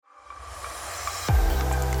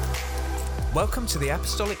Welcome to the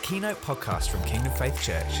Apostolic Keynote Podcast from Kingdom Faith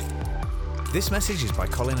Church. This message is by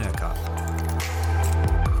Colin Urquhart. I'm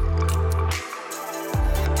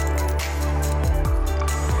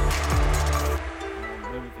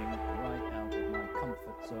moving right out of my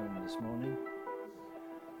comfort zone this morning.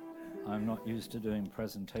 I'm not used to doing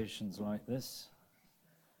presentations like this.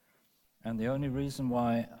 And the only reason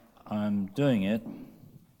why I'm doing it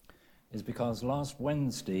is because last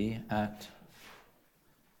Wednesday at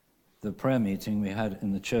the prayer meeting we had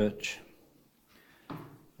in the church,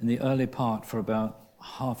 in the early part for about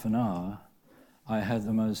half an hour, I had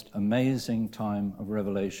the most amazing time of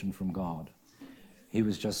revelation from God. He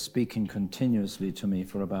was just speaking continuously to me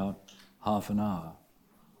for about half an hour.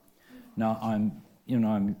 Now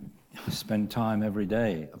I spend time every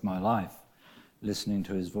day of my life listening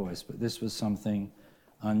to his voice, but this was something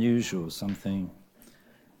unusual, something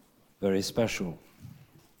very special.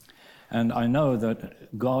 And I know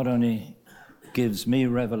that God only gives me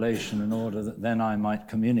revelation in order that then I might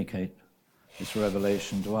communicate this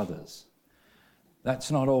revelation to others.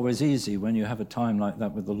 That's not always easy when you have a time like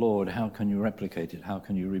that with the Lord. How can you replicate it? How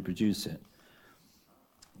can you reproduce it?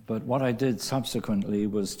 But what I did subsequently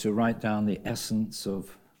was to write down the essence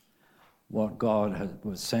of what God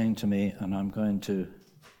was saying to me, and I'm going to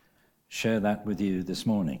share that with you this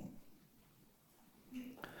morning.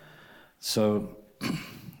 So,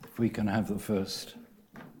 if we can have the first.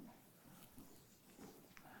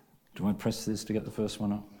 Do I press this to get the first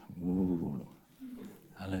one up? Ooh,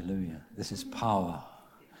 hallelujah. This is power.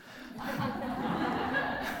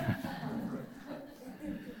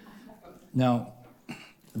 Now,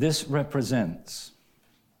 this represents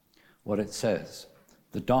what it says: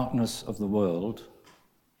 the darkness of the world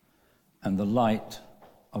and the light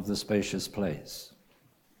of the spacious place.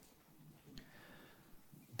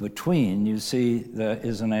 Between, you see, there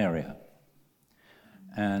is an area,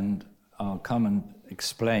 and I'll come and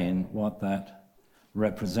explain what that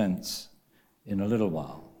represents in a little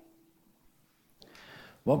while.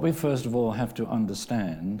 What we first of all have to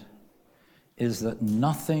understand is that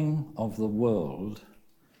nothing of the world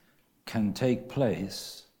can take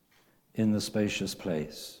place in the spacious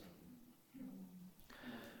place.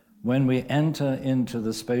 When we enter into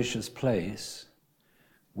the spacious place,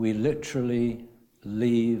 we literally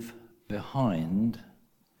leave behind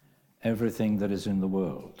everything that is in the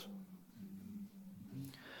world.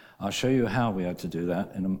 I'll show you how we are to do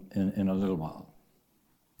that in a little while.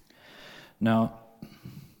 Now,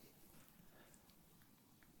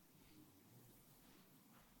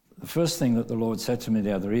 the first thing that the Lord said to me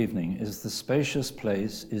the other evening is the spacious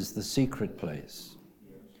place is the secret place.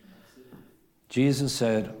 Jesus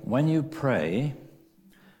said, when you pray,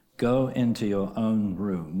 go into your own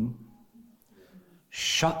room,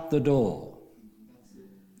 shut the door,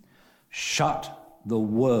 shut the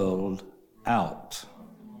world out.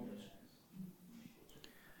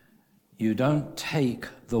 You don't take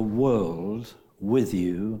the world with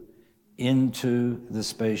you into the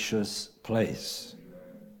spacious place.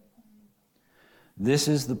 This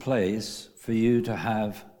is the place for you to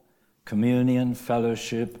have communion,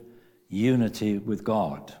 fellowship, unity with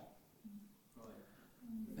God.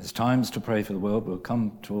 There's times to pray for the world. We'll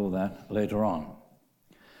come to all that later on.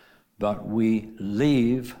 But we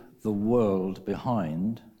leave the world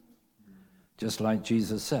behind, just like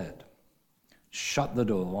Jesus said. Shut the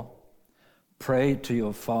door, pray to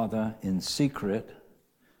your Father in secret,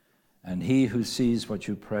 and he who sees what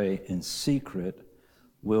you pray in secret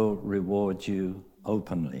will reward you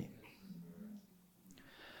openly.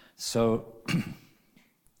 So,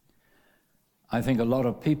 I think a lot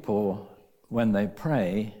of people, when they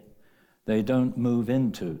pray, they don't move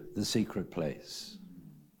into the secret place.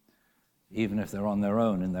 Even if they're on their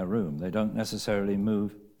own in their room, they don't necessarily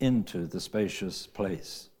move into the spacious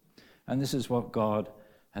place. And this is what God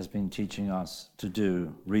has been teaching us to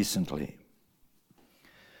do recently.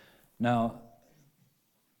 Now,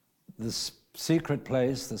 the secret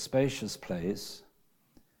place, the spacious place,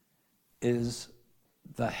 is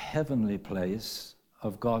the heavenly place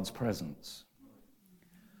of God's presence.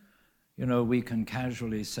 You know, we can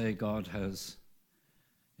casually say God has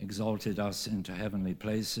exalted us into heavenly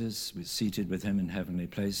places. We're seated with him in heavenly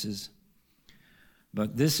places.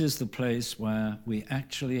 But this is the place where we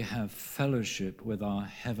actually have fellowship with our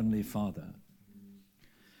Heavenly Father.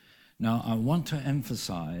 Now, I want to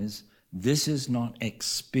emphasize, this is not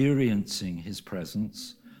experiencing his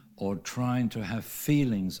presence or trying to have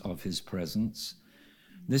feelings of his presence.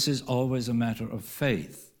 This is always a matter of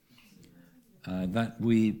faith, that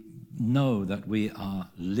we know that we are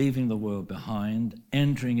leaving the world behind,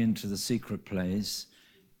 entering into the secret place,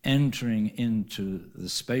 entering into the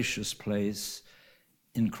spacious place,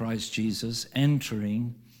 in Christ Jesus,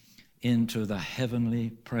 entering into the heavenly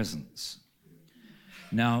presence.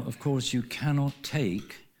 Now, of course, you cannot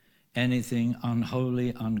take anything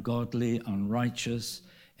unholy, ungodly, unrighteous,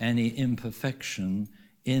 any imperfection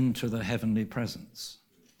into the heavenly presence.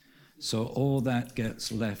 So all that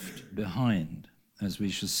gets left behind, as we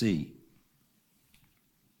shall see.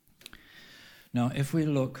 Now, if we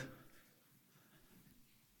look,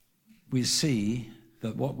 we see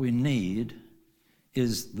that what we need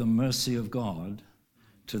is the mercy of God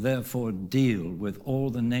to therefore deal with all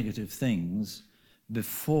the negative things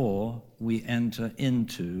before we enter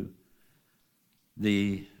into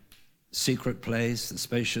the secret place, the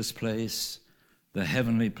spacious place, the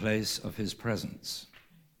heavenly place of his presence.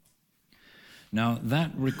 Now,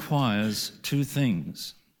 that requires two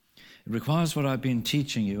things. It requires what I've been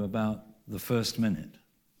teaching you about the first minute,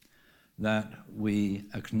 that we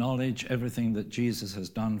acknowledge everything that Jesus has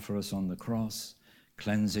done for us on the cross,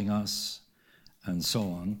 cleansing us, and so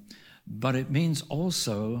on. But it means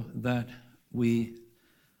also that we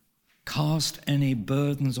cast any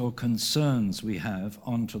burdens or concerns we have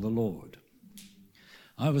onto the Lord.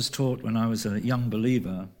 I was taught when I was a young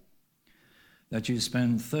believer that you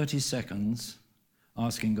spend 30 seconds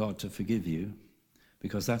asking God to forgive you,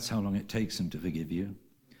 because that's how long it takes him to forgive you,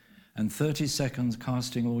 and 30 seconds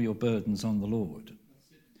casting all your burdens on the Lord.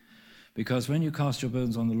 Because when you cast your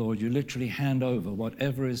burdens on the Lord, you literally hand over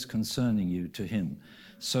whatever is concerning you to him.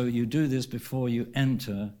 So you do this before you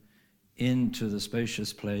enter into the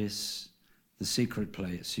spacious place, the secret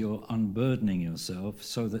place. You're unburdening yourself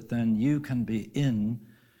so that then you can be in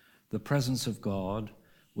the presence of God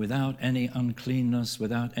without any uncleanness,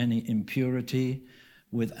 without any impurity,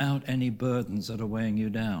 without any burdens that are weighing you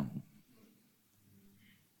down.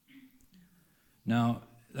 Now,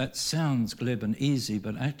 that sounds glib and easy,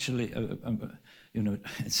 but actually,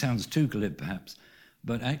 it sounds too glib perhaps,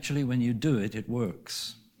 but actually when you do it, it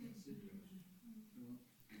works.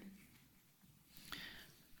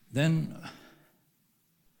 Then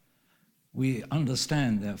we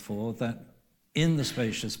understand, therefore, that in the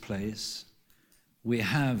spacious place, we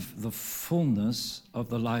have the fullness of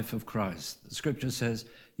the life of Christ. The scripture says,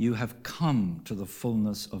 you have come to the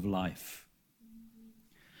fullness of life.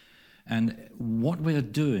 And what we're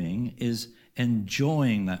doing is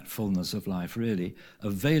enjoying that fullness of life, really,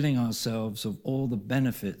 availing ourselves of all the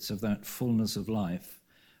benefits of that fullness of life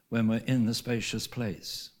when we're in the spacious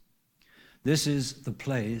place. This is the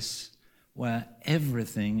place where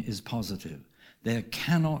everything is positive. There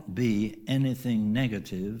cannot be anything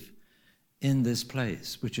negative in this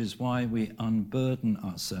place, which is why we unburden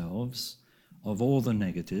ourselves of all the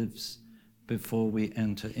negatives before we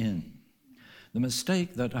enter in. The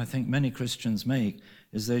mistake that I think many Christians make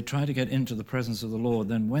is they try to get into the presence of the Lord.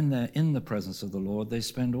 Then when they're in the presence of the Lord, they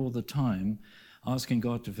spend all the time asking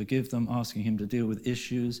God to forgive them, asking him to deal with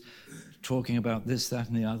issues, talking about this, that,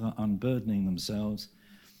 and the other, unburdening themselves.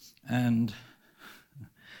 And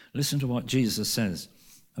listen to what Jesus says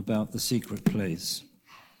about the secret place.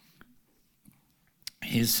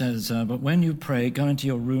 He says, but when you pray, go into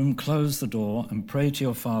your room, close the door, and pray to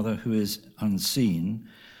your Father who is unseen.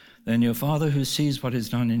 Then your Father who sees what is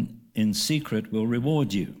done in secret will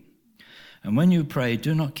reward you. And when you pray,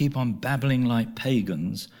 do not keep on babbling like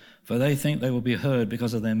pagans, for they think they will be heard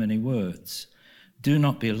because of their many words. Do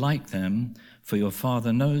not be like them, for your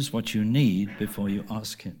Father knows what you need before you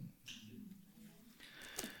ask him.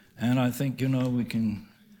 And I think, we can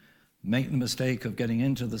make the mistake of getting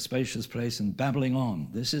into the spacious place and babbling on.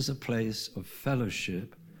 This is a place of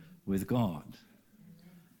fellowship with God.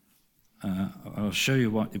 I'll show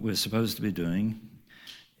you what we're supposed to be doing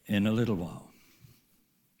in a little while.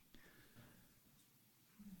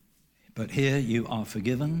 But here you are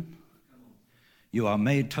forgiven. You are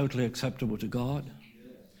made totally acceptable to God.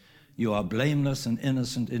 You are blameless and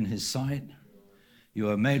innocent in his sight. You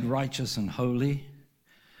are made righteous and holy.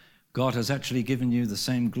 God has actually given you the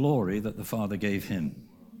same glory that the Father gave him.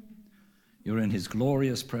 You're in his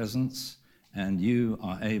glorious presence, and you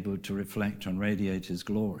are able to reflect and radiate his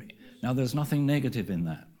glory. Now, there's nothing negative in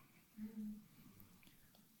that.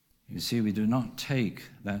 You see, we do not take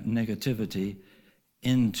that negativity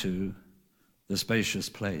into the spacious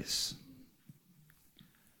place.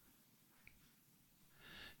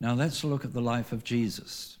 Now, let's look at the life of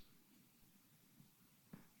Jesus.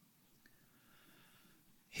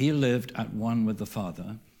 He lived at one with the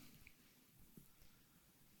Father.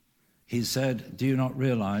 He said, do you not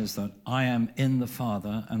realize that I am in the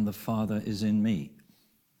Father and the Father is in me?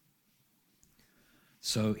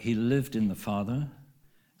 So he lived in the Father,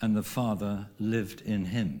 and the Father lived in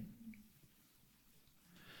him.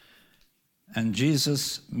 And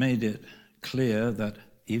Jesus made it clear that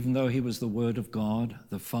even though he was the Word of God,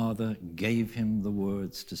 the Father gave him the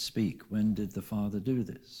words to speak. When did the Father do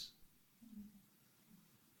this?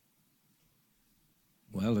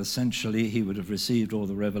 Well, essentially, he would have received all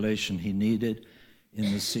the revelation he needed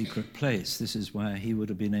in the secret place. This is where he would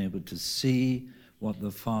have been able to see what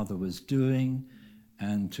the Father was doing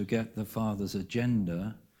and to get the Father's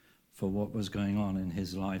agenda for what was going on in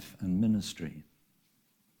his life and ministry.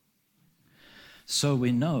 So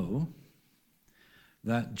we know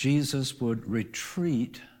that Jesus would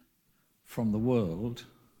retreat from the world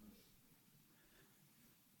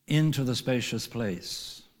into the spacious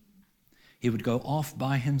place. He would go off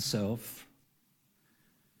by himself,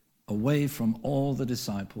 away from all the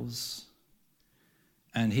disciples,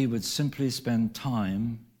 and he would simply spend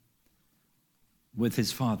time with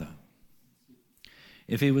his Father.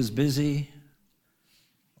 If he was busy,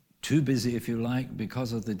 too busy if you like,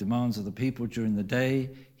 because of the demands of the people during the day,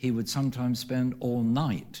 he would sometimes spend all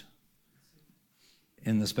night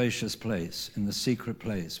in the spacious place, in the secret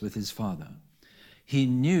place with his Father. He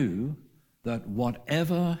knew that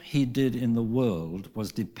whatever he did in the world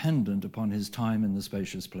was dependent upon his time in the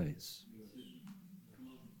spacious place.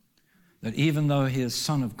 That even though he is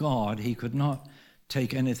Son of God, he could not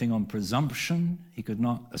take anything on presumption. He could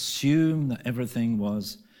not assume that everything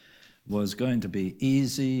was going to be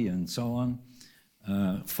easy and so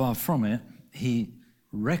on. Far from it, he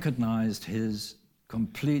recognized his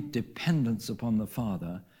complete dependence upon the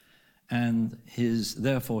Father and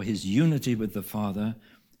therefore his unity with the Father,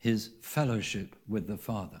 his fellowship with the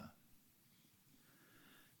Father.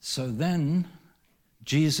 So then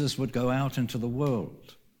Jesus would go out into the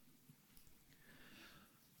world.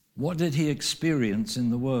 What did he experience in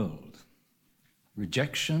the world?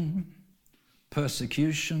 Rejection,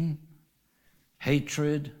 persecution,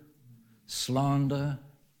 hatred, slander,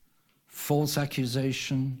 false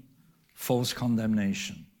accusation, false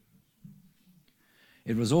condemnation.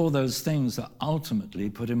 It was all those things that ultimately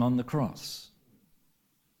put him on the cross.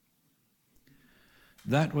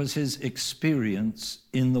 That was his experience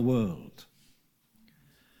in the world.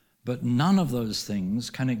 But none of those things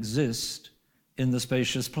can exist in the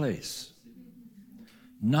spacious place.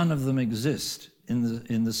 None of them exist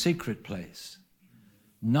in the secret place.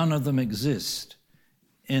 None of them exist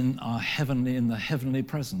in the heavenly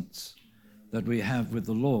presence that we have with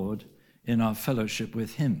the Lord in our fellowship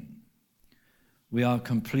with him. We are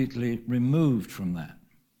completely removed from that.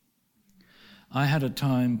 I had a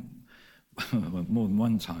time, more than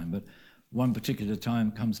one time, but one particular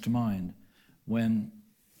time comes to mind when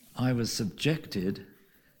I was subjected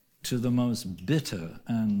to the most bitter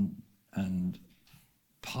and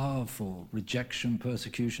powerful rejection,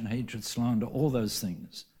 persecution, hatred, slander, all those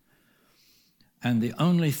things. And the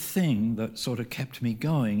only thing that sort of kept me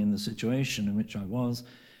going in the situation in which I was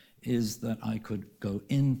is that I could go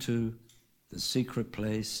into the secret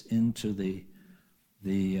place, into the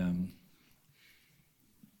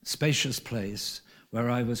spacious place where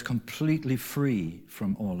I was completely free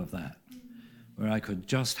from all of that, where I could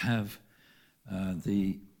just have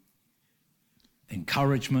the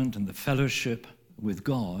encouragement and the fellowship with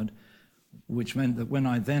God, which meant that when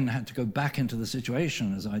I then had to go back into the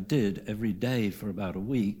situation, as I did every day for about a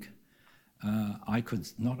week, I could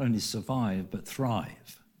not only survive but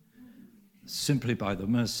thrive, simply by the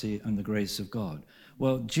mercy and the grace of God.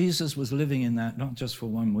 Well, Jesus was living in that not just for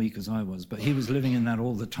 1 week as I was, but he was living in that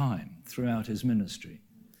all the time throughout his ministry.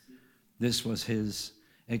 This was his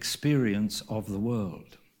experience of the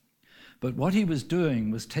world. But what he was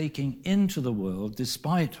doing was taking into the world,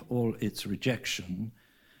 despite all its rejection,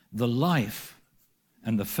 the life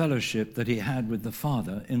and the fellowship that he had with the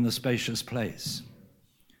Father in the spacious place.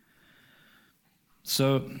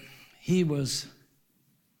 So he was,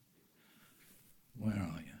 where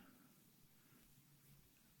are you?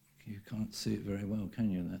 You can't see it very well,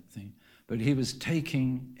 can you, that thing? But he was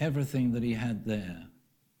taking everything that he had there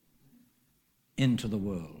into the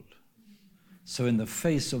world. So in the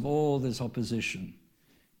face of all this opposition,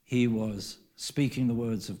 he was speaking the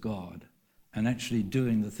words of God and actually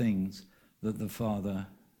doing the things that the Father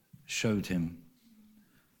showed him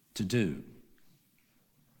to do.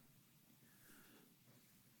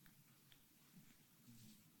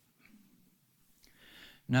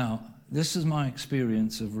 Now, this is my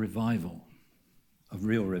experience of revival, of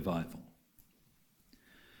real revival.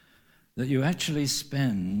 That you actually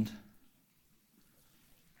spend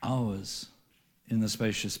hours in the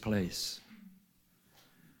spacious place.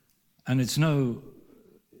 And it's no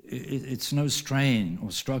strain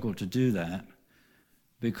or struggle to do that,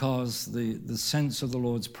 because the sense of the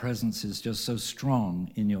Lord's presence is just so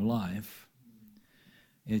strong in your life.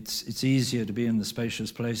 It's easier to be in the spacious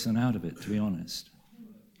place than out of it, to be honest.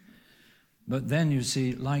 But then you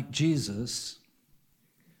see, like Jesus,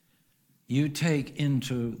 you take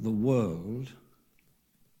into the world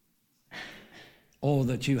all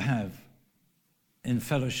that you have in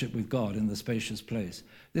fellowship with God in the spacious place.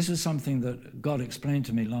 This is something that God explained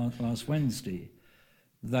to me last Wednesday,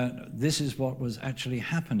 that this is what was actually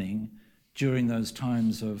happening during those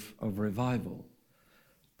times of revival.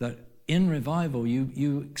 That in revival,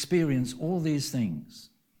 you experience all these things.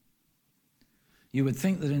 You would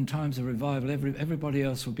think that in times of revival, everybody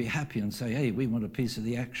else would be happy and say, hey, we want a piece of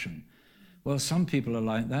the action. Well, some people are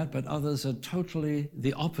like that, but others are totally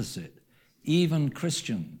the opposite, even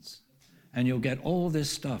Christians. And you'll get all this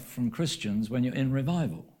stuff from Christians when you're in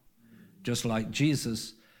revival. Just like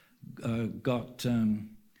Jesus got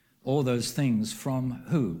all those things from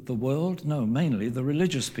who? The world? No, mainly the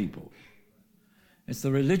religious people. It's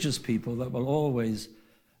the religious people that will always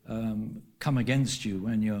come against you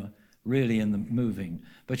when you're really in the moving.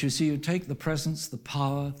 But you see, you take the presence, the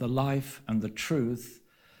power, the life, and the truth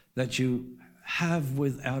that you have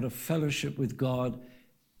out of fellowship with God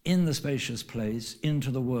in the spacious place into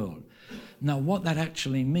the world. Now, what that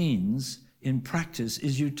actually means in practice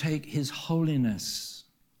is you take his holiness,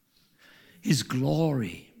 his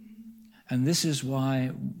glory. And this is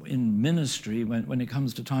why in ministry, when it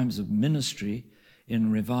comes to times of ministry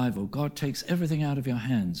in revival, God takes everything out of your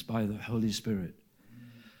hands by the Holy Spirit.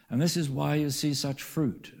 And this is why you see such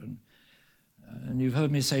fruit. And you've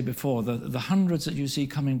heard me say before, the hundreds that you see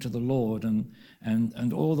coming to the Lord and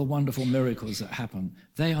all the wonderful miracles that happen,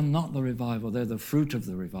 they are not the revival, they're the fruit of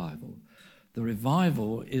the revival. The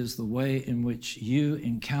revival is the way in which you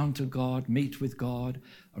encounter God, meet with God,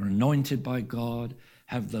 are anointed by God,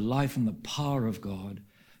 have the life and the power of God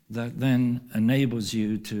that then enables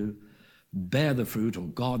you to bear the fruit, or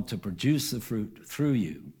God to produce the fruit through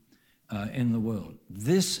you in the world.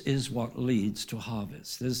 This is what leads to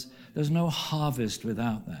harvest. There's no harvest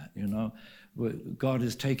without that, you know. God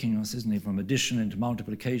is taking us, isn't he, from addition into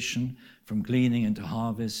multiplication, from gleaning into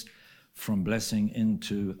harvest, from blessing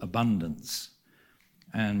into abundance.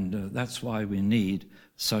 And that's why we need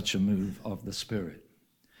such a move of the Spirit.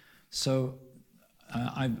 So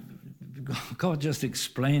God just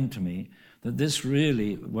explained to me that this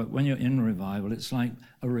really, when you're in revival, it's like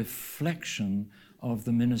a reflection of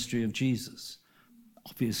the ministry of Jesus.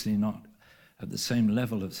 Obviously not at the same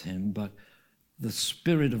level as him, but the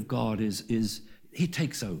Spirit of God is he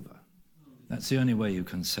takes over. That's the only way you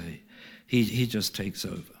can say. He just takes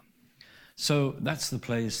over. So that's the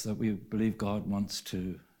place that we believe God wants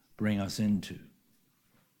to bring us into.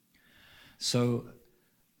 So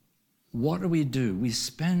what do? We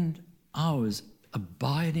spend hours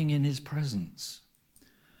abiding in his presence,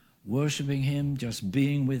 worshiping him, just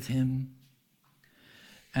being with him.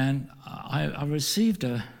 And I received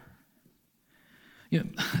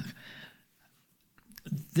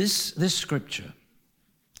this scripture,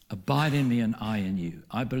 abide in me and I in you.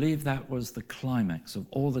 I believe that was the climax of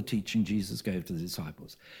all the teaching Jesus gave to the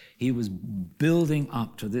disciples. He was building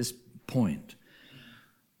up to this point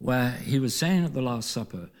where he was saying at the Last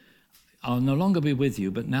Supper, I'll no longer be with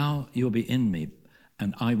you, but now you'll be in me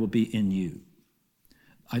and I will be in you.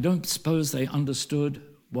 I don't suppose they understood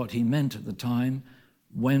what he meant at the time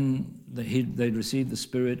when they'd received the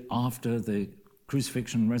Spirit after the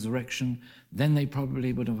crucifixion and resurrection. Then they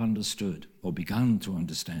probably would have understood or begun to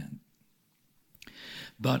understand.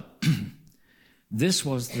 But this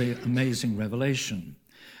was the amazing revelation.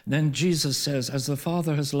 Then Jesus says, as the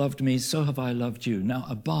Father has loved me, so have I loved you. Now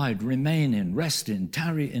abide, remain in, rest in,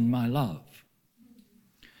 tarry in my love.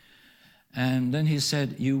 And then he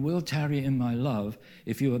said, you will tarry in my love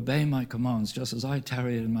if you obey my commands, just as I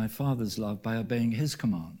tarry in my Father's love by obeying his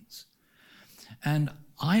commands. And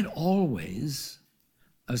I'd always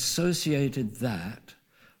associated that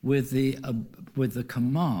with the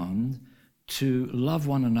command to love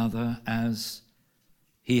one another as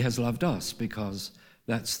he has loved us, because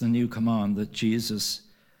that's the new command that Jesus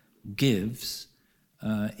gives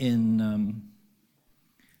in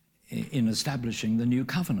establishing the new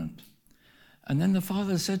covenant. And then the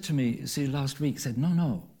Father said to me, last week, said,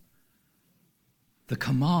 no. The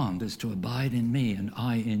command is to abide in me and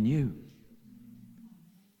I in you.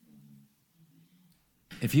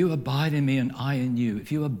 If you abide in me and I in you,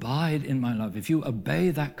 if you abide in my love, if you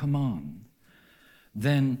obey that command,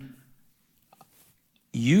 then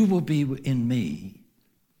you will be in me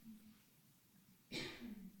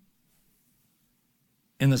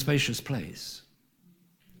in the spacious place,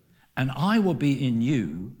 and I will be in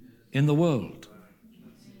you in the world.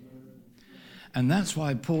 And that's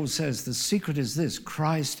why Paul says the secret is this: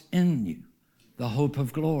 Christ in you, the hope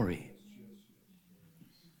of glory.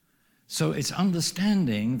 So it's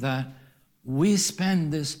understanding that we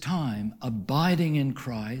spend this time abiding in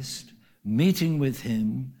Christ, meeting with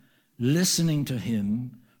him, listening to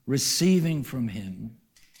him, receiving from him.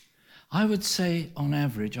 I would say on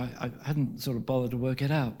average, I hadn't sort of bothered to work it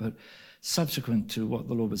out, but subsequent to what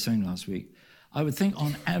the Lord was saying last week, I would think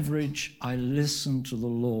on average I listen to the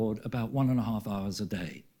Lord about 1.5 hours a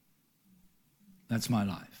day. That's my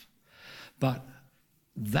life. But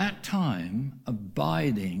that time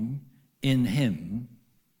abiding in him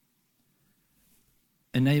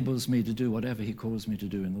enables me to do whatever he calls me to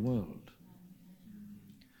do in the world.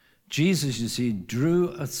 Jesus, you see, drew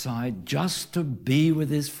aside just to be with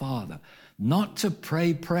his Father, not to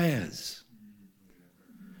pray prayers.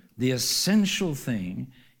 The essential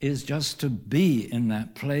thing is just to be in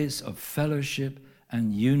that place of fellowship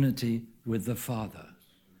and unity with the Father.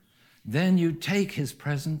 Then you take his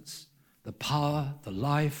presence, the power, the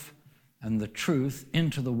life, and the truth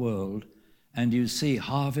into the world, and you see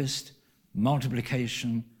harvest,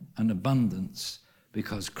 multiplication, and abundance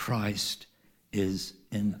because Christ is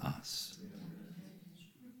in us.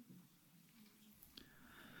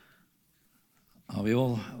 Are we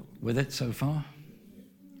all with it so far?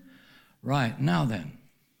 Right, now then.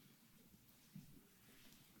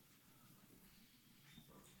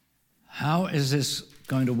 How is this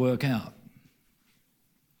going to work out?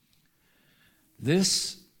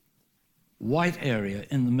 This white area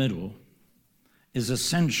in the middle is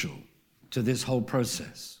essential to this whole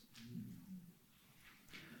process.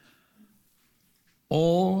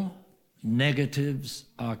 All negatives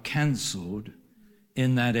are cancelled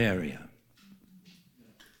in that area.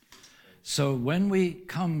 So when we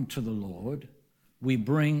come to the Lord, we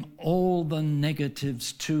bring all the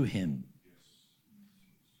negatives to him.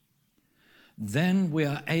 Then we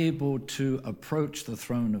are able to approach the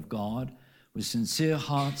throne of God with sincere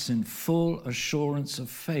hearts in full assurance of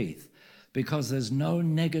faith, because there's no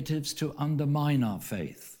negatives to undermine our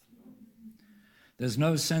faith. There's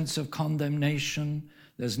no sense of condemnation.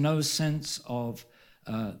 There's no sense of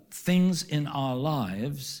things in our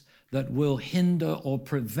lives that will hinder or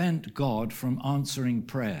prevent God from answering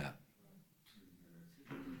prayer.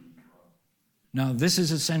 Now, this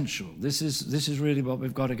is essential. This is really what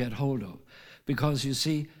we've got to get hold of. Because, you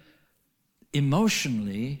see,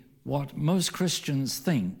 emotionally, what most Christians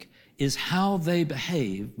think is how they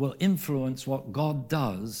behave will influence what God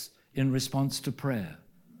does in response to prayer.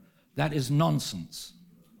 That is nonsense.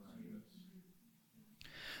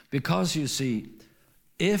 Because, you see,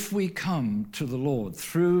 if we come to the Lord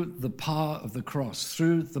through the power of the cross,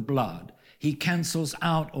 through the blood, he cancels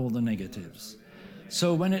out all the negatives.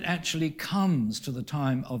 So when it actually comes to the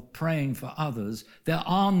time of praying for others, there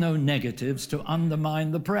are no negatives to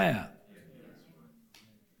undermine the prayer.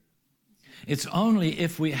 It's only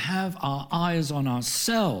if we have our eyes on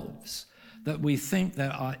ourselves that we think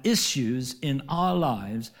there are issues in our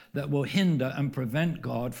lives that will hinder and prevent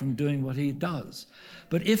God from doing what he does.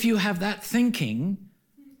 But if you have that thinking,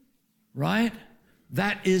 right,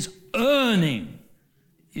 that is earning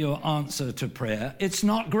your answer to prayer. It's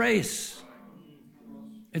not grace.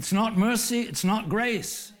 It's not mercy. It's not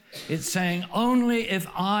grace. It's saying only if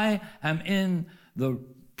I am in the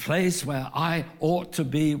place where I ought to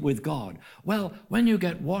be with God. Well, when you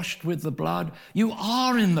get washed with the blood, you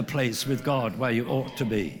are in the place with God where you ought to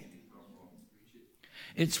be.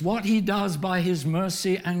 It's what he does by his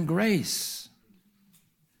mercy and grace.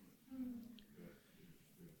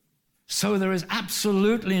 So there is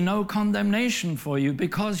absolutely no condemnation for you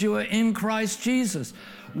because you are in Christ Jesus.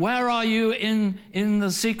 Where are you in the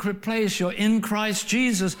secret place? You're in Christ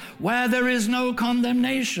Jesus, where there is no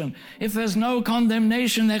condemnation. If there's no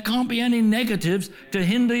condemnation, there can't be any negatives to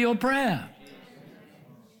hinder your prayer.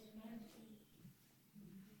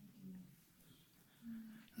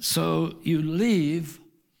 So you leave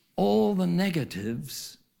all the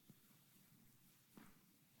negatives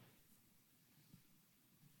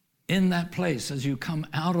in that place as you come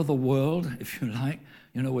out of the world, if you like.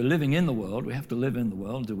 You know, we're living in the world. We have to live in the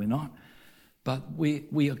world, do we not? But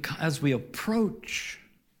as we approach,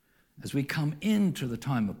 as we come into the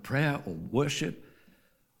time of prayer or worship,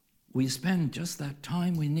 we spend just that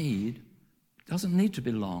time we need, doesn't need to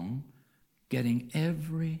be long, getting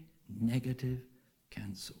every negative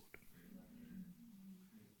cancelled.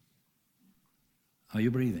 Are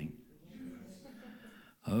you breathing?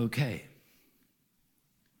 Okay.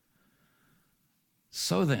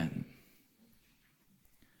 So then,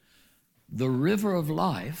 the river of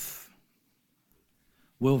life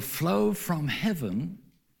will flow from heaven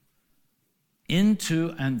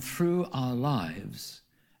into and through our lives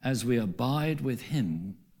as we abide with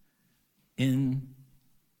him in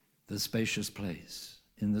the spacious place,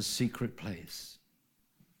 in the secret place.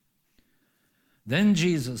 Then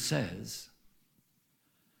Jesus says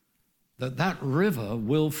that that river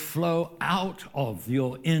will flow out of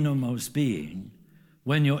your innermost being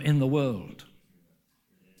when you're in the world.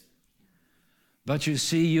 But you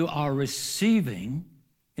see, you are receiving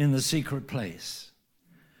in the secret place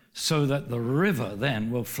so that the river then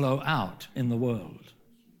will flow out in the world.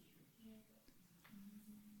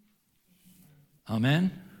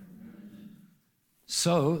 Amen?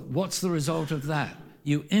 So, what's the result of that?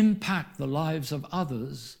 You impact the lives of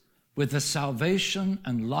others with the salvation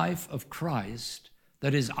and life of Christ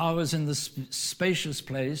that is ours in the spacious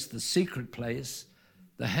place, the secret place,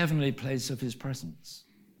 the heavenly place of his presence.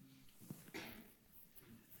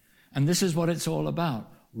 And this is what it's all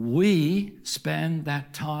about. We spend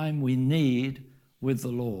that time we need with the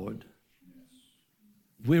Lord.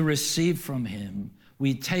 We receive from him.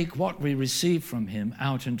 We take what we receive from him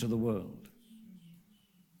out into the world.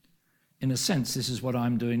 In a sense, this is what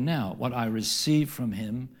I'm doing now. What I receive from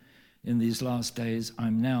him in these last days,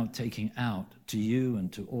 I'm now taking out to you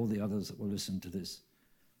and to all the others that will listen to this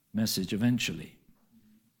message eventually.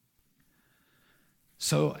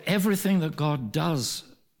 So everything that God does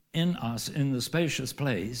in us in the spacious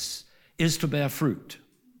place is to bear fruit.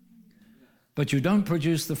 But you don't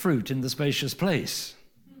produce the fruit in the spacious place.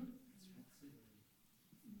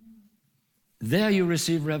 There you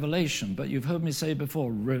receive revelation, but you've heard me say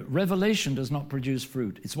before, revelation does not produce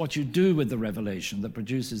fruit. It's what you do with the revelation that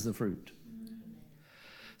produces the fruit.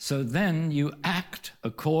 So then you act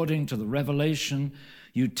according to the revelation.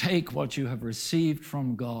 You take what you have received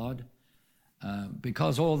from God,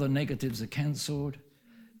 because all the negatives are cancelled.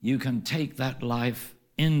 You can take that life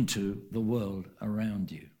into the world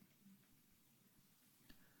around you.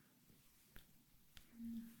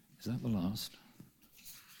 Is that the last?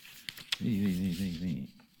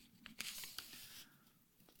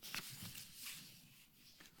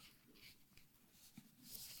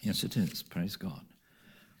 Yes, it is. Praise God.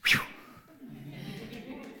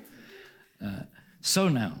 So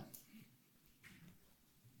now,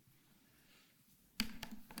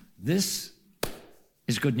 this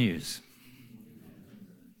is good news.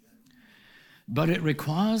 But it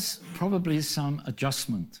requires probably some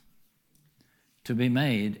adjustment to be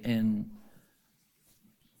made in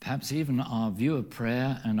perhaps even our view of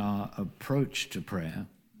prayer and our approach to prayer.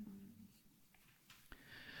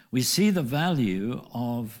 We see the value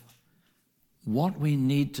of what we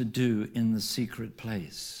need to do in the secret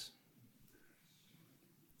place.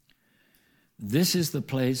 This is the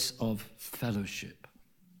place of fellowship,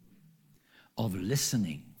 of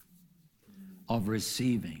listening, of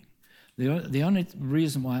receiving. The only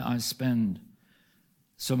reason why I spend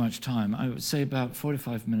so much time, I would say about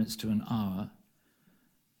 45 minutes to an hour,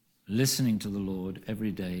 listening to the Lord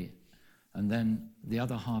every day, and then the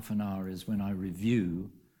other half an hour is when I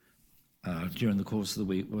review, during the course of the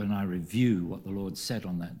week, when I review what the Lord said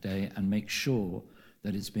on that day and make sure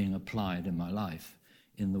that it's being applied in my life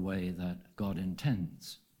in the way that God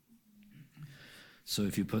intends. So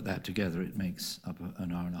if you put that together, it makes up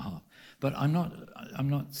an hour and a half. But I'm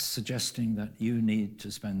not suggesting that you need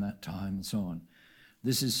to spend that time and so on.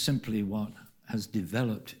 This is simply what has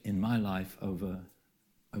developed in my life over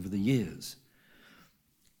the years.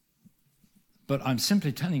 But I'm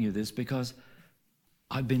simply telling you this because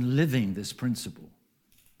I've been living this principle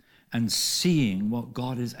and seeing what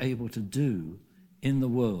God is able to do in the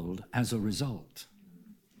world as a result.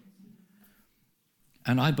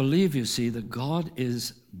 And I believe, you see, that God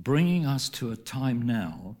is bringing us to a time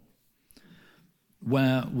now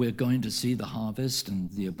where we're going to see the harvest and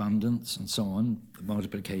the abundance and so on, the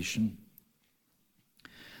multiplication.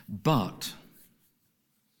 But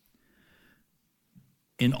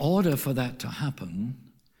in order for that to happen,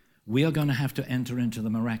 we are going to have to enter into the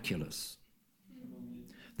miraculous.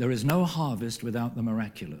 There is no harvest without the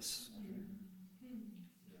miraculous.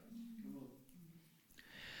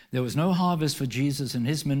 There was no harvest for Jesus in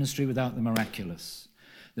his ministry without the miraculous.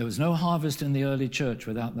 There was no harvest in the early church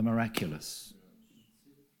without the miraculous.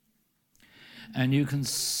 And you can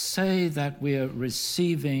say that we are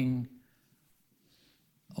receiving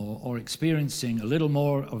or experiencing a little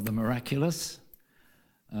more of the miraculous.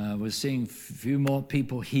 We're seeing a few more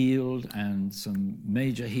people healed and some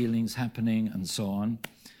major healings happening and so on.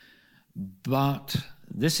 But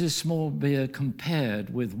this is small beer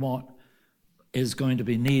compared with what is going to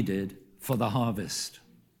be needed for the harvest.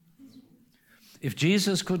 If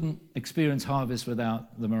Jesus couldn't experience harvest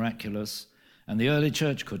without the miraculous, and the early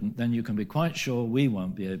church couldn't, then you can be quite sure we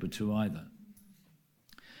won't be able to either.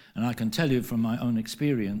 And I can tell you from my own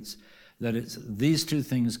experience that these two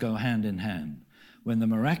things go hand in hand. When the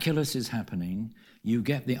miraculous is happening, you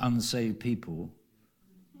get the unsaved people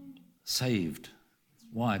saved.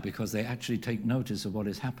 Why? Because they actually take notice of what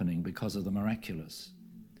is happening because of the miraculous.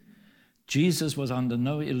 Jesus was under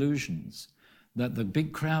no illusions that the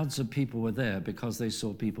big crowds of people were there because they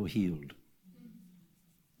saw people healed.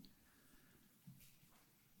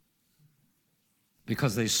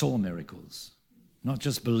 Because they saw miracles. Not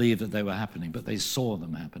just believed that they were happening, but they saw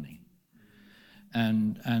them happening.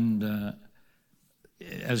 And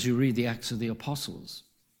as you read the Acts of the Apostles,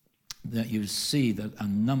 that you see that a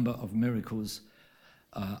number of miracles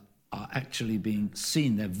are actually being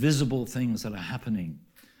seen. They're visible things that are happening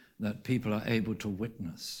that people are able to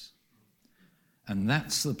witness. And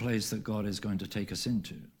that's the place that God is going to take us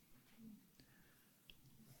into.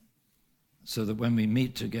 So that when we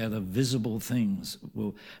meet together, visible things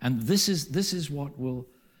will, and this is what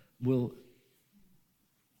will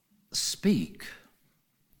speak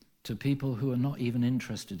to people who are not even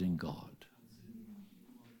interested in God,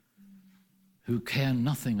 who care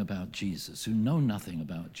nothing about Jesus, who know nothing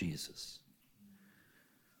about Jesus.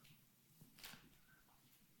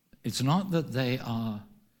 It's not that they are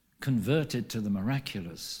converted to the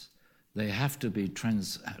miraculous. They have to be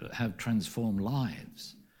have transformed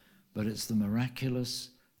lives. But it's the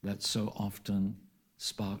miraculous that so often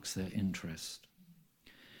sparks their interest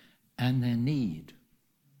and their need.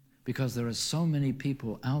 Because there are so many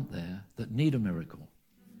people out there that need a miracle,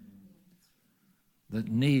 that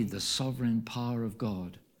need the sovereign power of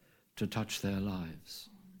God to touch their lives.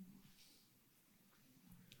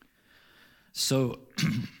 So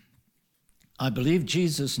I believe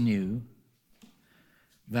Jesus knew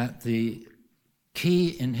that the key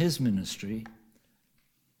in his ministry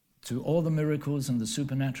to all the miracles and the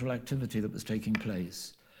supernatural activity that was taking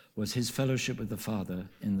place was his fellowship with the Father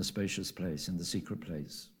in the spacious place, in the secret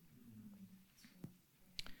place.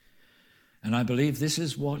 And I believe this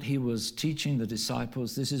is what he was teaching the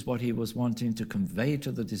disciples. This is what he was wanting to convey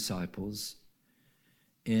to the disciples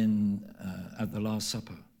at the Last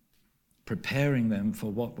Supper, preparing them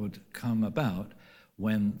for what would come about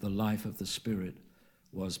when the life of the Spirit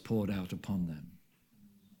was poured out upon them.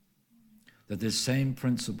 That this same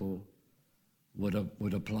principle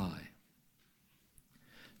would apply.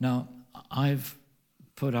 Now, I've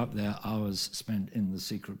put up there hours spent in the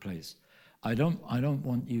secret place. I don't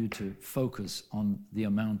want you to focus on the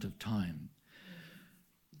amount of time.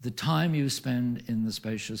 The time you spend in the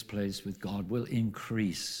spacious place with God will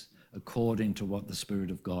increase according to what the Spirit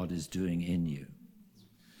of God is doing in you.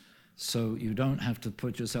 So you don't have to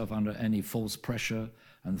put yourself under any false pressure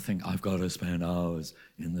and think, I've got to spend hours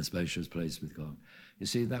in the spacious place with God. You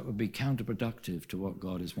see, that would be counterproductive to what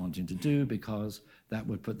God is wanting to do, because that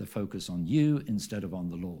would put the focus on you instead of on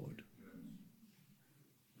the Lord.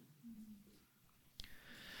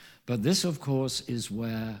 But this, of course, is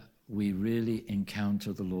where we really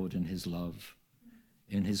encounter the Lord in his love,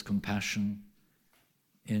 in his compassion,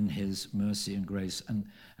 in his mercy and grace.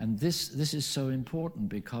 And this is so important,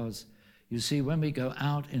 because, you see, when we go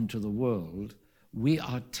out into the world, we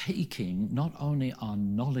are taking not only our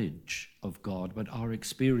knowledge of God, but our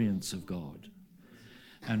experience of God.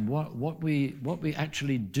 And what we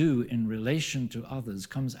actually do in relation to others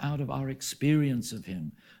comes out of our experience of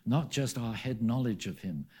him, not just our head knowledge of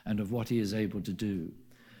him and of what he is able to do.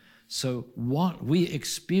 So what we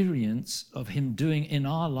experience of him doing in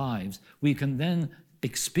our lives, we can then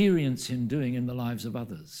experience him doing in the lives of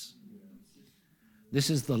others. This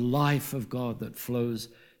is the life of God that flows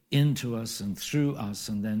into us and through us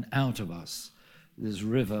and then out of us, this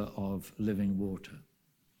river of living water.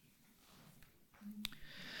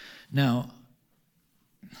 Now,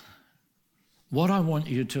 what I want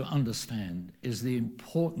you to understand is the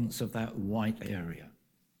importance of that white area.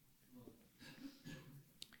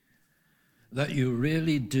 That you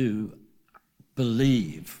really do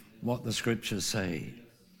believe what the scriptures say,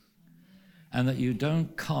 and that you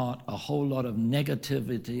don't cart a whole lot of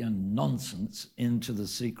negativity and nonsense into the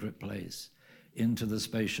secret place, into the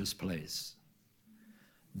spacious place.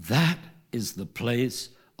 That is the place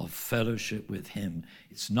of fellowship with him.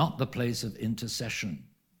 It's not the place of intercession.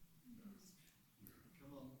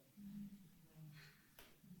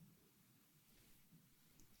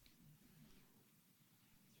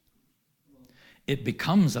 It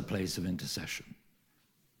becomes a place of intercession.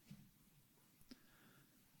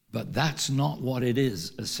 But that's not what it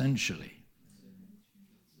is, essentially.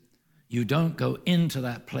 You don't go into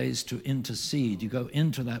that place to intercede. You go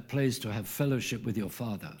into that place to have fellowship with your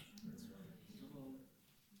Father,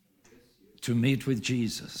 to meet with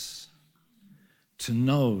Jesus, to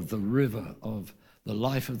know the river of the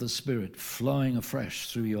life of the Spirit flowing afresh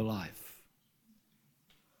through your life.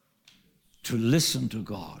 to listen to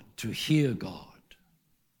God, to hear God.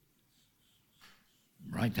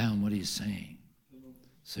 Write down what he's saying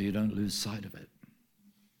so you don't lose sight of it.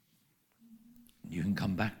 You can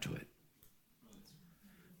come back to it.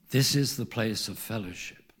 This is the place of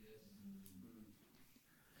fellowship.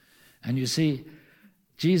 And you see,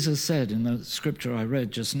 Jesus said in the scripture I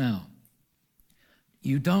read just now,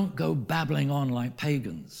 you don't go babbling on like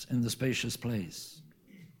pagans in the spacious place.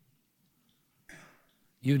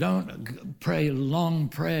 You don't pray long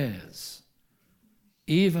prayers,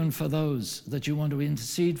 even for those that you want to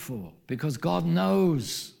intercede for, because God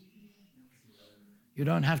knows. You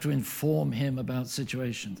don't have to inform him about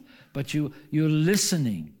situations, but you're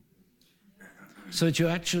listening so that you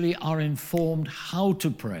actually are informed how to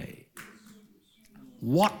pray,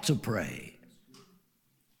 what to pray.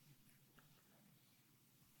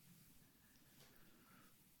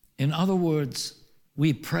 In other words,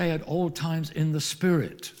 we pray at all times in the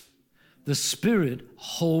Spirit. The Spirit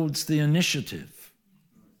holds the initiative.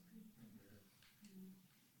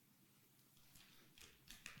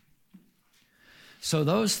 So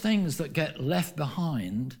those things that get left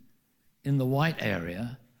behind in the white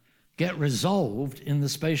area get resolved in the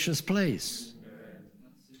spacious place.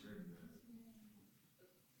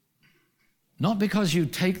 Not because you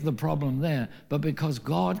take the problem there, but because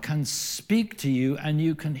God can speak to you and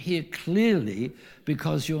you can hear clearly,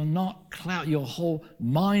 because you're not your whole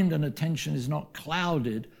mind and attention is not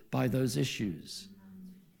clouded by those issues.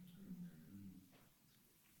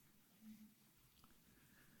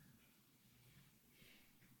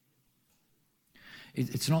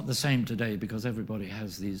 It's not the same today because everybody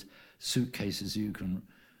has these suitcases you can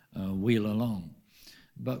wheel along.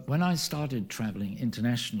 But when I started traveling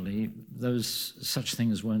internationally, such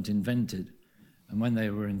things weren't invented. And when they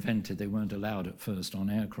were invented, they weren't allowed at first on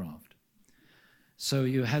aircraft. So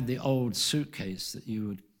you had the old suitcase that you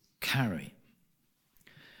would carry.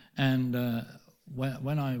 And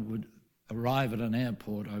when I would arrive at an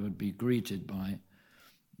airport, I would be greeted by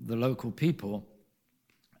the local people,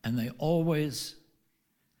 and they always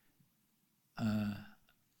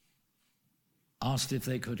asked if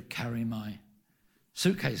they could carry my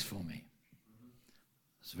suitcase for me.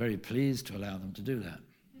 I was very pleased to allow them to do that.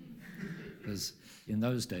 Because in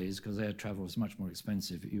those days, because air travel was much more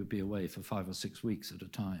expensive, you would be away for 5 or 6 weeks at a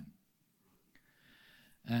time.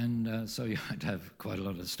 And so you had to have quite a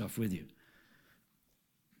lot of stuff with you.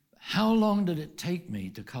 How long did it take me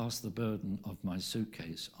to cast the burden of my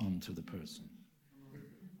suitcase onto the person?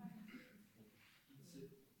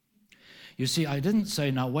 You see, I didn't say,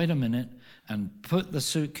 now wait a minute, and put the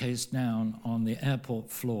suitcase down on the airport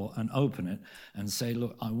floor and open it and say,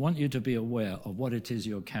 look, I want you to be aware of what it is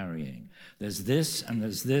you're carrying. There's this, and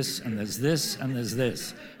there's this, and there's this, and there's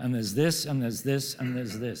this, and there's this, and there's this, and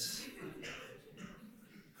there's this.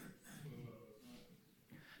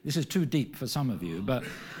 This is too deep for some of you, but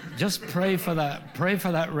just pray for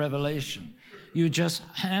that revelation. You just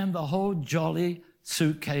hand the whole jolly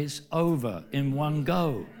suitcase over in one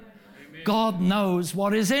go. God knows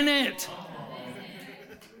what is in it.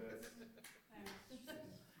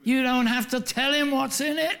 You don't have to tell him what's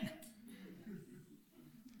in it.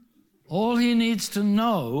 All he needs to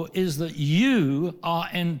know is that you are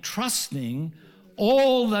entrusting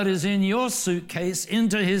all that is in your suitcase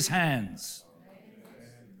into his hands.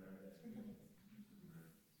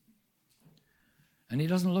 And he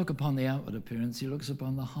doesn't look upon the outward appearance, he looks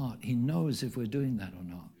upon the heart. He knows if we're doing that or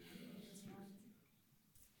not.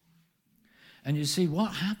 And you see,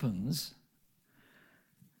 what happens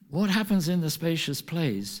in the spacious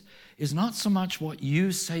place is not so much what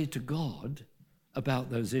you say to God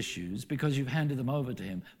about those issues because you've handed them over to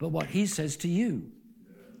him, but what he says to you.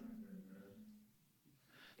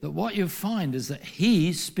 That what you find is that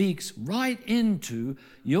he speaks right into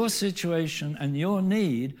your situation and your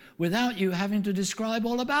need without you having to describe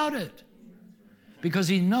all about it. Because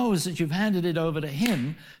he knows that you've handed it over to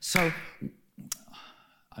him. So,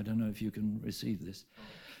 I don't know if you can receive this,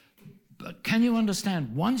 but can you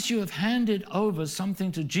understand? Once you have handed over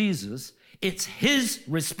something to Jesus, it's his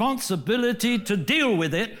responsibility to deal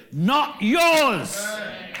with it, not yours.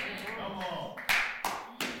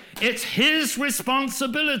 It's his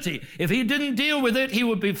responsibility. If he didn't deal with it, he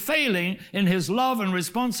would be failing in his love and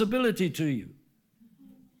responsibility to you.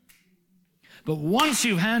 But once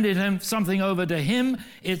you've handed him something over to him,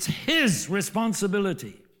 it's his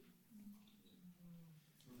responsibility.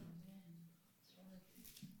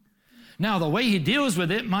 Now, the way he deals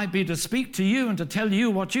with it might be to speak to you and to tell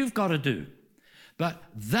you what you've got to do. But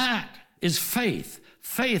that is faith.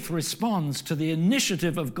 Faith responds to the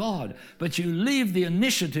initiative of God, but you leave the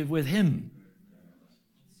initiative with him.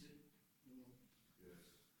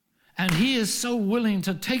 And he is so willing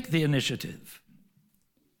to take the initiative.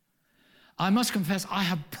 I must confess, I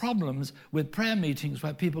have problems with prayer meetings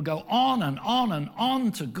where people go on and on and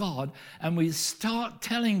on to God, and we start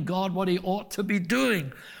telling God what he ought to be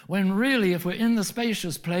doing, when really, if we're in the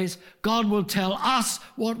spacious place, God will tell us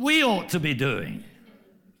what we ought to be doing.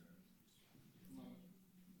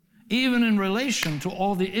 Even in relation to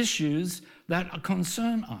all the issues that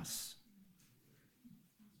concern us.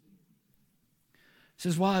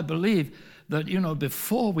 This is why I believe that,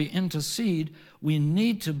 before we intercede, we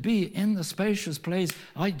need to be in the spacious place,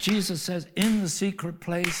 like Jesus says, in the secret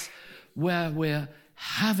place where we're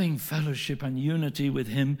having fellowship and unity with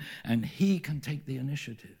him, and he can take the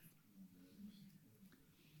initiative.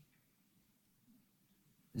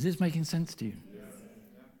 Is this making sense to you?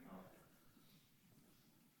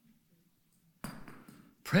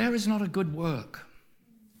 Prayer is not a good work.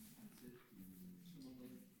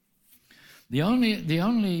 The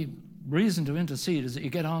only reason to intercede is that you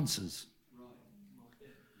get answers.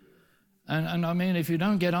 And I mean, if you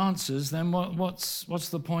don't get answers, then what's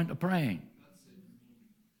the point of praying?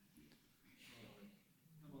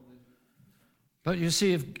 But you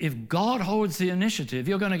see, if God holds the initiative,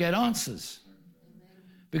 you're going to get answers.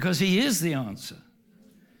 Because he is the answer.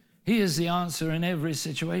 He is the answer in every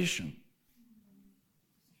situation.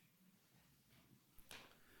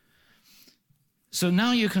 So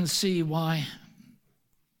now you can see why,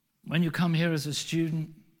 when you come here as a student,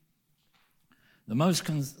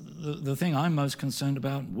 the thing I'm most concerned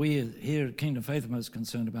about, we here at Kingdom Faith are most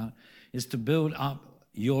concerned about, is to build up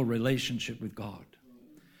your relationship with God.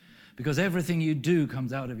 Because everything you do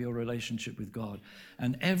comes out of your relationship with God.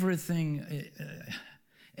 And everything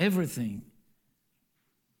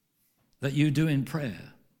that you do in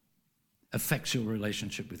prayer affects your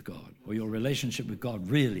relationship with God, or your relationship with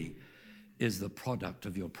God really is the product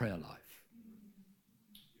of your prayer life.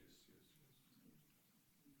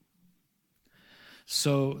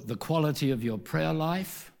 So the quality of your prayer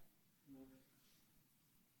life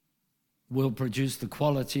will produce the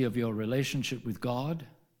quality of your relationship with God,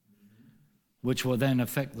 which will then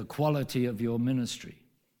affect the quality of your ministry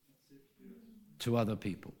to other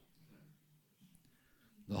people.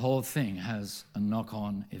 The whole thing has a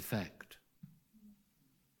knock-on effect.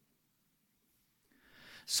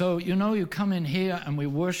 So, you come in here and we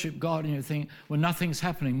worship God and you think, well, nothing's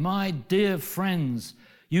happening. My dear friends,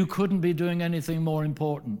 you couldn't be doing anything more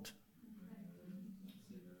important.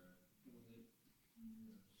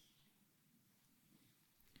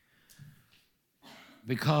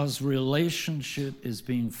 Because relationship is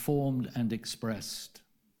being formed and expressed.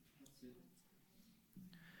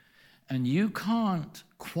 And you can't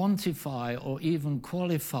quantify or even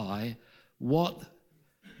qualify what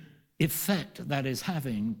effect that is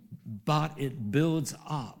having, but it builds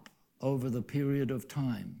up over the period of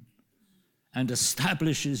time and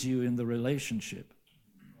establishes you in the relationship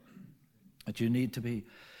that you need to be.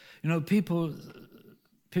 People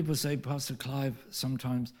say, Pastor Clive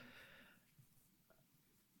sometimes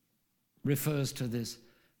refers to this.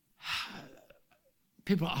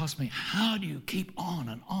 People ask me, how do you keep on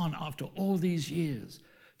and on after all these years,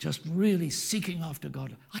 just really seeking after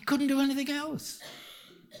God? I couldn't do anything else.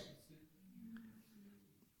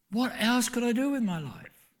 What else could I do with my life?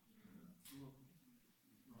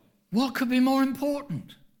 What could be more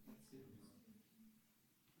important?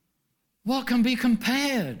 What can be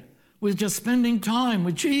compared with just spending time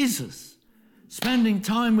with Jesus, spending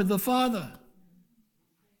time with the Father?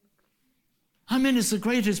 I mean, it's the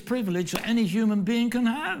greatest privilege that any human being can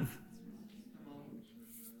have.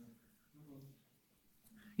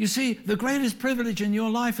 You see, the greatest privilege in your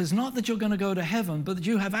life is not that you're going to go to heaven, but that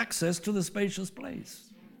you have access to the spacious place.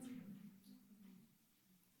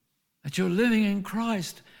 That you're living in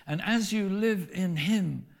Christ, and as you live in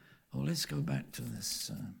him, let's go back to this,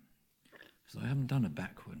 because I haven't done a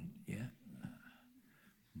backward yet.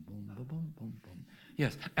 Boom, boom, boom, boom, boom.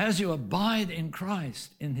 Yes, as you abide in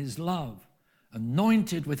Christ, in his love,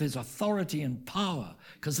 anointed with his authority and power,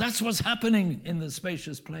 because that's what's happening in the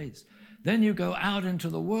spacious place. Then you go out into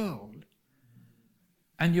the world,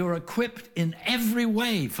 and you're equipped in every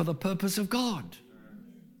way for the purpose of God.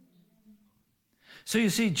 So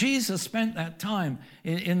you see, Jesus spent that time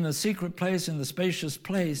in the secret place, in the spacious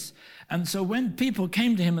place. And so when people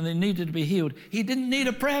came to him and they needed to be healed, he didn't need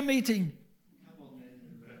a prayer meeting.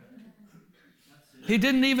 He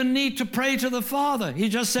didn't even need to pray to the Father. He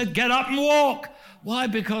just said, get up and walk. Why?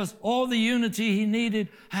 Because all the unity he needed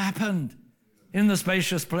happened in the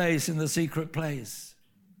spacious place, in the secret place.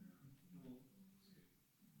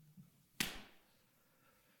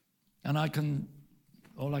 And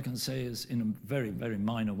all I can say is, in a very, very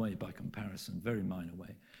minor way by comparison, very minor way,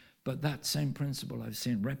 But that same principle I've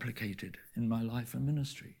seen replicated in my life and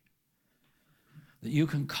ministry. That you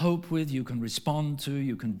can cope with, you can respond to,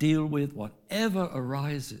 you can deal with whatever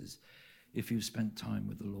arises if you've spent time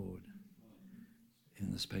with the Lord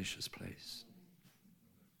in the spacious place.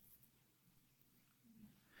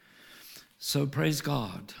 So praise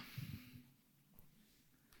God.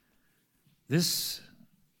 This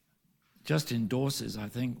just endorses, I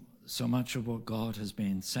think, so much of what God has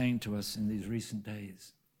been saying to us in these recent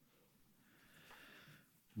days.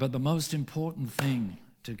 But the most important thing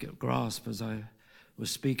to grasp, as I was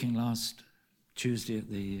speaking last Tuesday at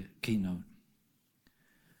the keynote,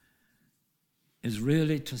 is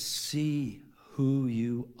really to see who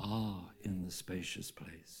you are in the spacious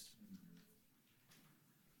place.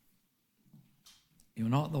 You're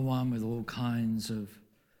not the one with all kinds of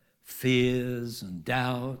fears and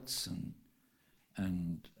doubts and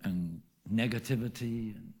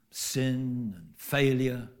negativity and sin and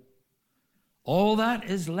failure. All that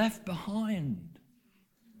is left behind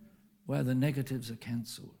where the negatives are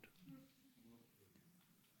cancelled.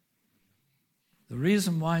 The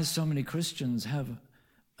reason why so many Christians have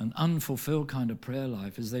an unfulfilled kind of prayer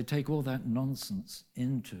life is they take all that nonsense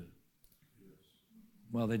into.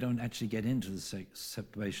 Well, they don't actually get into the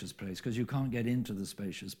spacious place, because you can't get into the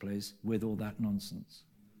spacious place with all that nonsense.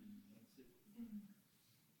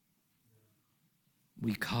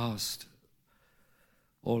 We cast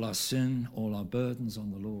all our sin, all our burdens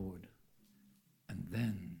on the Lord, and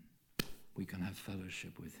then we can have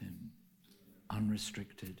fellowship with him,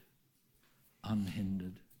 unrestricted,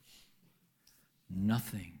 unhindered.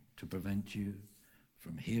 Nothing to prevent you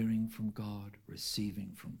from hearing from God,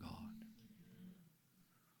 receiving from God.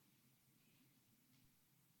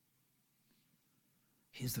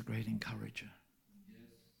 He's the great encourager.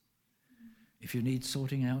 If you need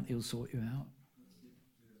sorting out, he'll sort you out.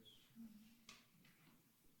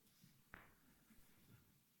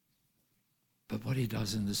 But what he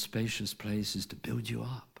does in the spacious place is to build you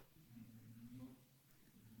up.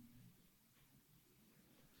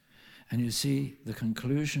 And you see, the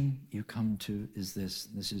conclusion you come to is this.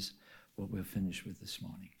 This is what we're finished with this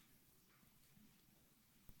morning.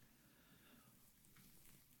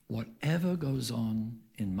 Whatever goes on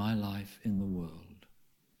in my life in the world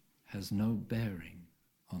has no bearing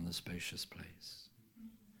on the spacious place.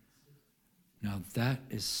 Now that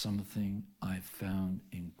is something I found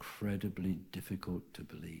incredibly difficult to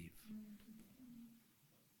believe.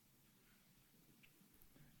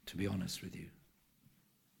 To be honest with you.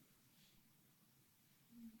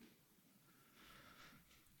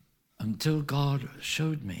 Until God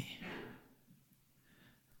showed me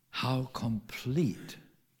how complete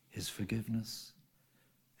his forgiveness,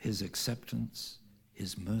 his acceptance,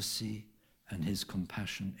 his mercy, and his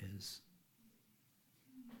compassion is.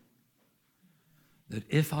 That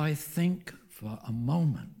if I think for a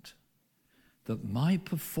moment that my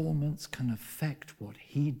performance can affect what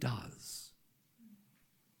he does,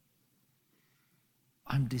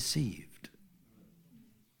 I'm deceived.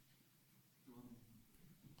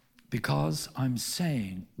 Because I'm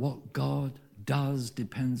saying what God does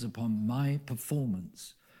depends upon my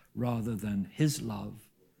performance rather than his love,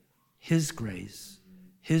 his grace,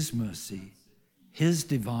 his mercy, his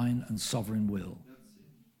divine and sovereign will.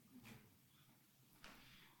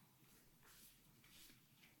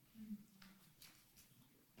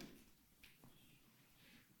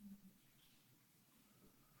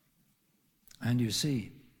 And you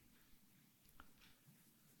see,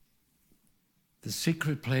 the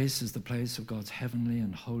secret place is the place of God's heavenly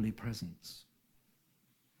and holy presence.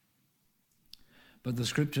 But the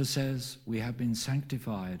scripture says we have been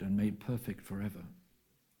sanctified and made perfect forever.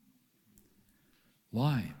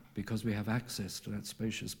 Why? Because we have access to that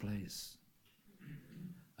spacious place.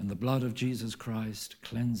 And the blood of Jesus Christ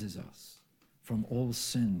cleanses us from all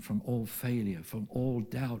sin, from all failure, from all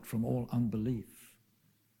doubt, from all unbelief.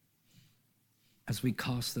 As we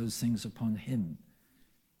cast those things upon him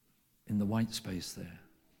in the white space there.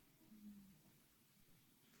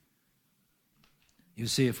 You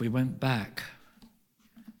see, if we went back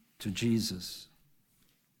to Jesus,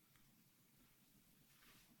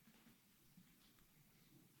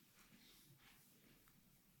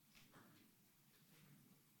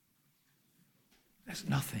 there's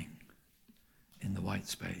nothing in the white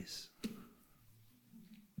space.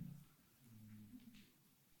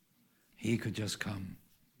 He could just come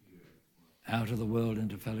out of the world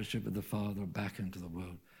into fellowship with the Father, back into the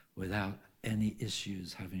world, without any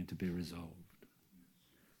issues having to be resolved.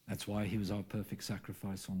 That's why he was our perfect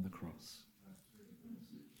sacrifice on the cross.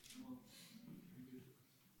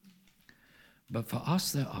 But for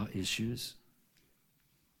us, there are issues.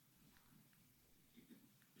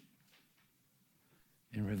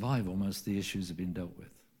 In revival, most of the issues have been dealt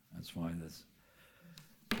with. That's why there's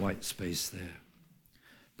white space there.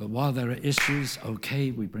 But while there are issues,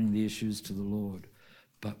 okay, we bring the issues to the Lord,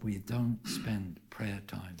 but we don't spend prayer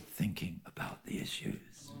time thinking about the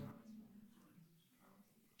issues.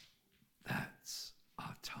 That's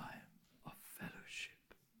our time of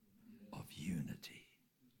fellowship, of unity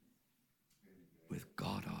with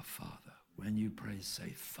God our Father. When you pray,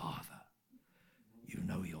 say, Father. You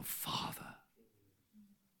know your Father.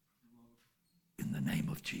 In the name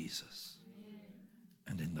of Jesus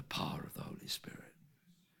and in the power of the Holy Spirit.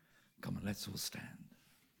 Come on, let's all stand.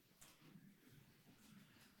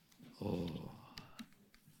 Oh,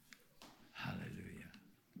 hallelujah.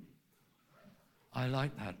 I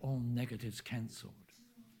like that. All negatives cancelled.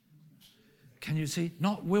 Can you see?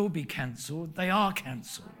 Not will be cancelled, they are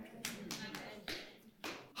cancelled.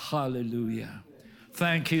 Hallelujah.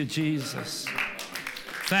 Thank you, Jesus.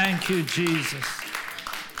 Thank you, Jesus.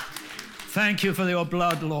 Thank you for your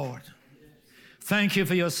blood, Lord. Thank you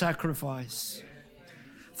for your sacrifice.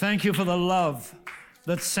 Thank you for the love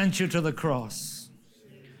that sent you to the cross.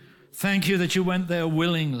 Thank you that you went there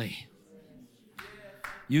willingly.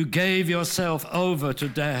 You gave yourself over to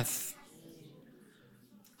death.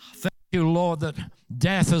 Thank you, Lord, that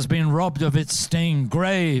death has been robbed of its sting.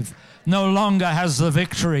 Grave no longer has the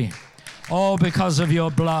victory. All because of your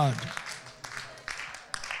blood.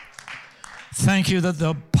 Thank you that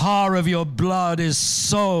the power of your blood is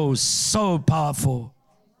so powerful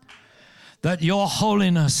that your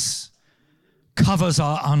holiness covers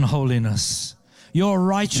our unholiness. Your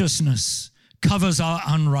righteousness covers our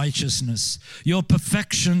unrighteousness. Your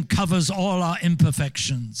perfection covers all our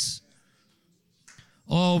imperfections.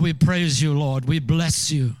 Oh, we praise you, Lord. We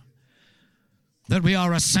bless you that we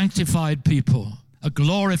are a sanctified people, a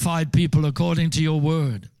glorified people according to your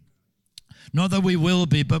word. Not that we will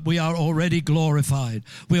be, but we are already glorified.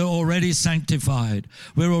 We are already sanctified.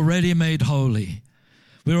 We're already made holy.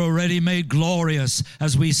 We're already made glorious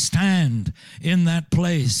as we stand in that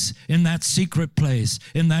place, in that secret place,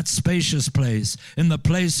 in that spacious place, in the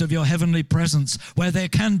place of your heavenly presence, where there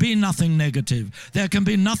can be nothing negative. There can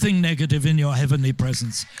be nothing negative in your heavenly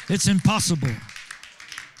presence. It's impossible.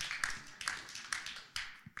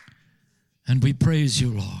 And we praise you,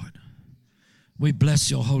 Lord. We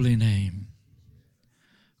bless your holy name.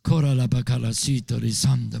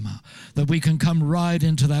 That we can come right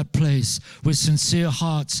into that place with sincere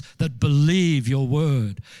hearts that believe your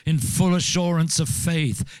word, in full assurance of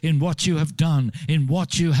faith in what you have done, in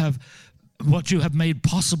what you have made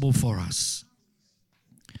possible for us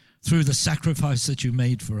through the sacrifice that you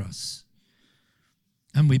made for us.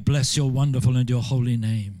 And we bless your wonderful and your holy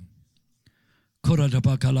name.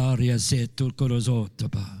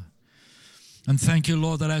 And thank you,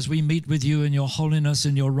 Lord, that as we meet with you in your holiness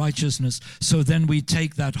and your righteousness, so then we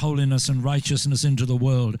take that holiness and righteousness into the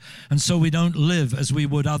world. And so we don't live as we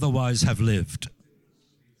would otherwise have lived.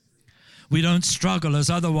 We don't struggle as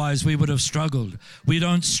otherwise we would have struggled. We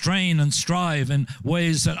don't strain and strive in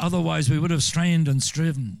ways that otherwise we would have strained and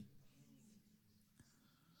striven.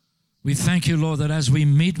 We thank you, Lord, that as we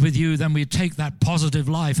meet with you, then we take that positive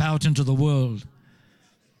life out into the world.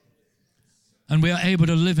 And we are able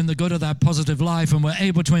to live in the good of that positive life, and we're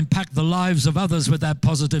able to impact the lives of others with that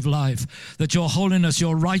positive life. That your holiness,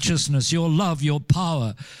 your righteousness, your love, your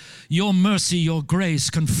power, your mercy, your grace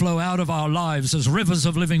can flow out of our lives as rivers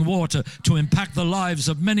of living water to impact the lives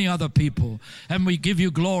of many other people. And we give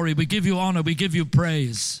you glory, we give you honor, we give you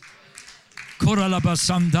praise. Come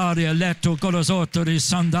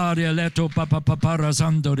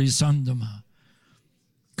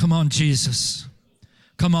on, Jesus.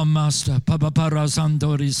 Come on, Master.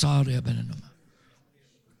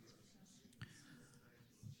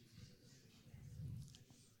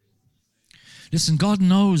 Listen, God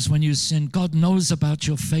knows when you sin. God knows about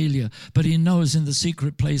your failure. But he knows in the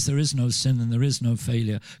secret place there is no sin and there is no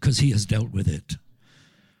failure because he has dealt with it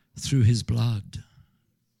through his blood.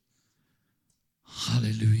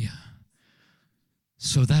 Hallelujah.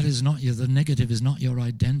 So that is not the negative is not your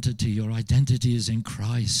identity. Your identity is in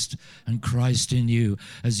Christ and Christ in you.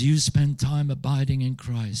 As you spend time abiding in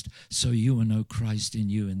Christ, so you will know Christ in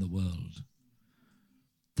you in the world.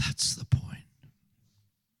 That's the point.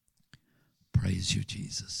 Praise you,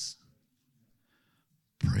 Jesus.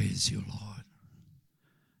 Praise you, Lord.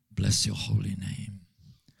 Bless your holy name.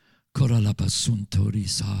 Come on,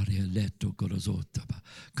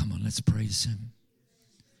 let's praise him.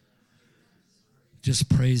 Just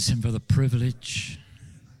praise him for the privilege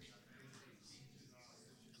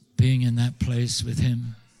being in that place with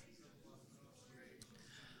him.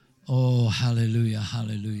 Oh, hallelujah,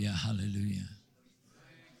 hallelujah, hallelujah.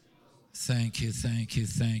 Thank you, thank you,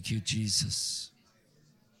 thank you, Jesus.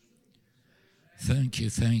 Thank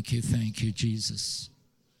you, thank you, thank you, Jesus.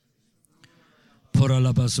 Por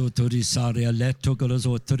la basotori saria letto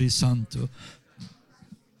colosotori santo.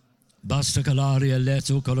 Basta calaria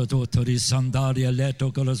letto colosotori sandaria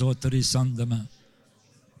letto colosotori sandama.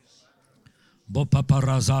 Bopa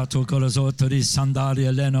parazato colosotori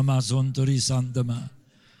sandaria leno mazontori sandama.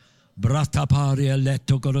 Brata paria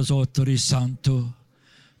letto colosotori santo.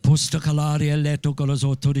 Posta calaria letto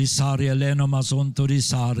colosotori saria leno mazontori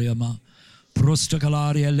sariama. Prosta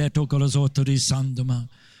calaria letto colosotori sandama.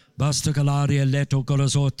 Basta calaria letto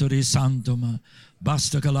colosotori sandama.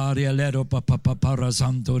 Basta calaria letto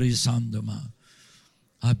papaparazantori sandama.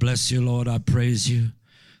 I bless you, Lord. I praise you.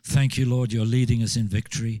 Thank you, Lord, you're leading us in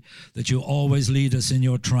victory, that you always lead us in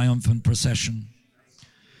your triumphant procession.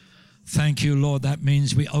 Thank you, Lord. That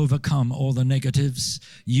means we overcome all the negatives.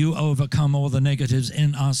 You overcome all the negatives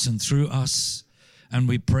in us and through us. And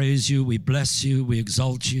we praise you, we bless you, we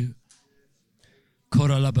exalt you.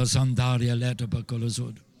 Lord,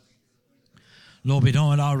 we don't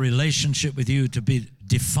want our relationship with you to be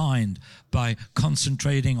defined by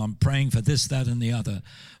concentrating on praying for this, that, and the other.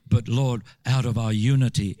 But Lord, out of our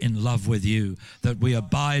unity in love with you, that we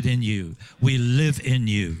abide in you, we live in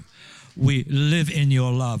you. We live in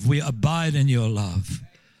your love. We abide in your love.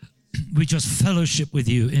 We just fellowship with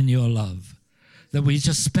you in your love. That we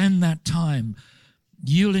just spend that time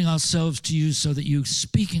yielding ourselves to you so that you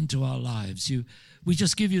speak into our lives. We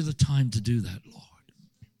just give you the time to do that, Lord.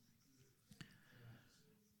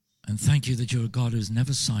 And thank you that you're a God who's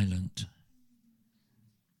never silent.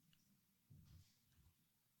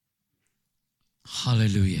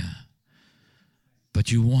 Hallelujah.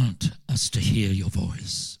 But you want us to hear your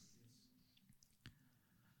voice.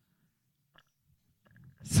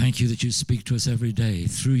 Thank you that you speak to us every day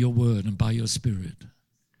through your word and by your Spirit.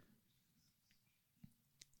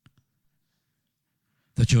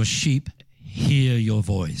 That your sheep hear your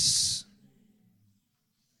voice.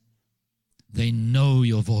 They know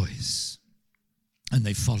your voice and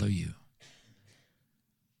they follow you.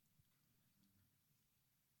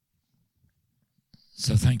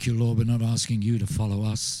 So thank you, Lord. We're not asking you to follow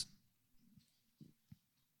us,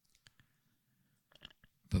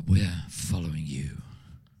 but we're following you.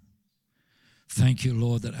 Thank you,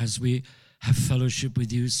 Lord, that as we have fellowship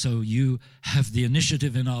with you, so you have the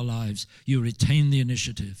initiative in our lives. You retain the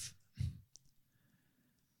initiative.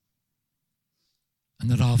 And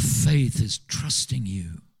that our faith is trusting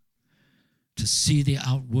you to see the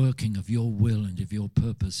outworking of your will and of your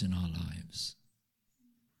purpose in our lives.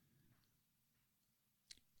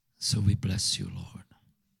 So we bless you, Lord.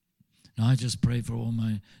 Now I just pray for all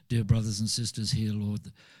my dear brothers and sisters here,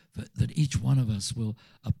 Lord, that each one of us will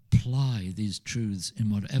apply these truths in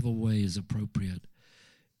whatever way is appropriate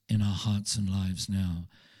in our hearts and lives now,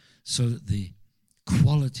 so that the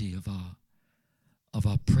quality of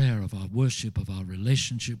our prayer, of our worship, of our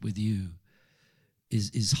relationship with you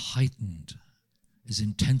is heightened, is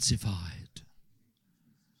intensified.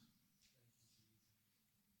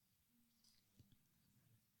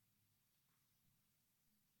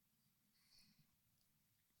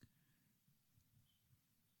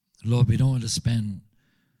 Lord, we don't want to spend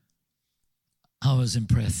hours in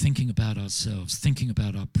prayer thinking about ourselves, thinking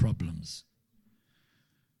about our problems.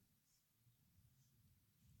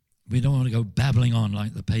 We don't want to go babbling on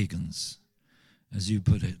like the pagans, as you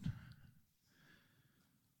put it.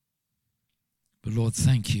 But Lord,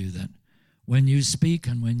 thank you that when you speak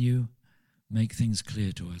and when you make things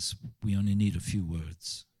clear to us, we only need a few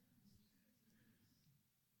words.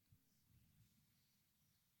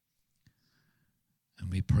 And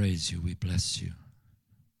we praise you, we bless you.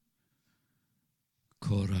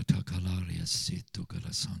 Kora takalaria sito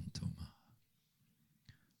galasantoma.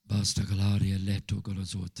 Basta galaria leto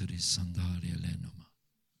galazotri sandaria lenoma.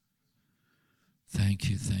 Thank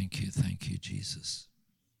you, thank you, thank you, Jesus.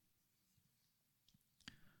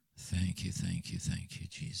 Thank you, thank you, thank you,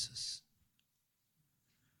 Jesus.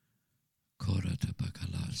 Kora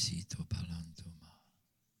tapakalar sito balantoma.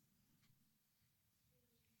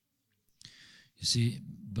 You see,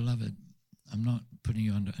 beloved, I'm not putting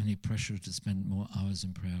you under any pressure to spend more hours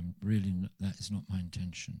in prayer. That is not my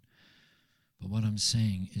intention. But what I'm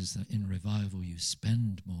saying is that in revival, you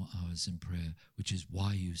spend more hours in prayer, which is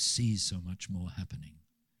why you see so much more happening.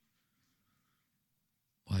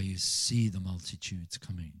 Why you see the multitudes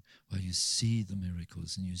coming, why you see the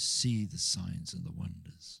miracles and you see the signs and the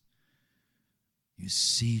wonders. You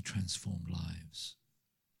see transformed lives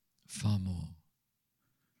far more.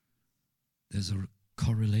 There's a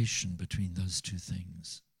correlation between those two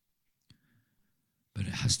things. But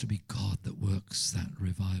it has to be God that works that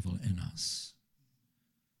revival in us.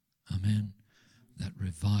 Amen. That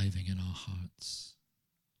reviving in our hearts.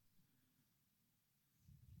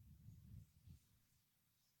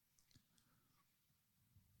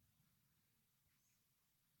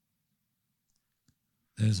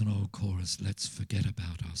 There's an old chorus, let's forget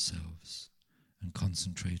about ourselves and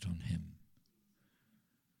concentrate on Him.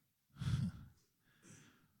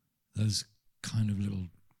 Those kind of little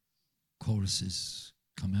choruses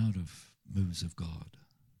come out of moves of God.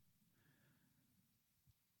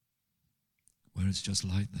 Where it's just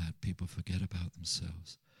like that, people forget about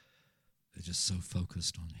themselves. They're just so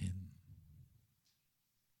focused on Him.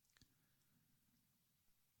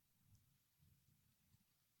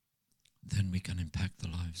 Then we can impact the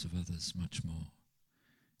lives of others much more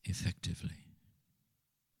effectively.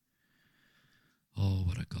 Oh,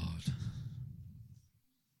 what a God.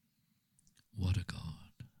 What a God.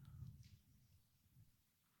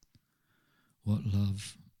 What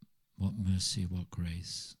love, what mercy, what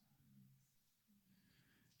grace.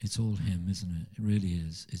 It's all Him, isn't it? It really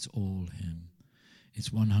is. It's all Him. It's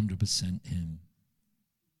 100% Him.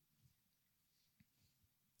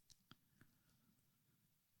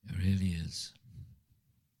 It really is.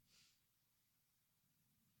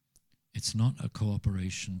 It's not a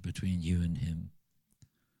cooperation between you and Him.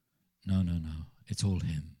 No, no, no. It's all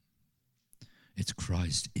Him. It's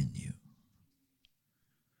Christ in you.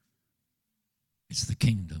 It's the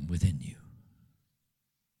kingdom within you.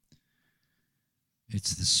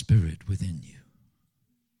 It's the Spirit within you.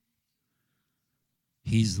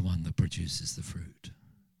 He's the one that produces the fruit.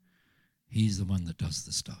 He's the one that does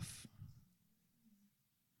the stuff.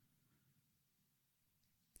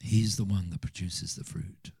 He's the one that produces the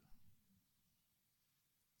fruit.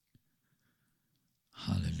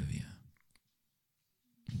 Hallelujah.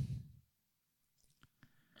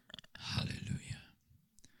 Hallelujah.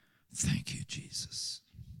 Thank you, Jesus.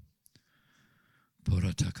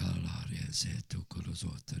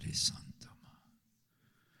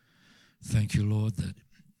 Thank you, Lord, that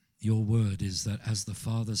your word is that as the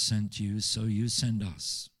Father sent you, so you send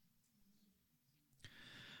us.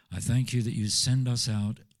 I thank you that you send us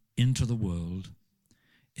out into the world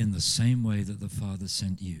in the same way that the Father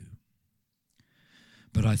sent you.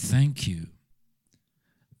 But I thank you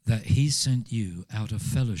that He sent you out of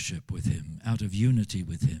fellowship with Him, out of unity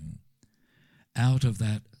with Him, out of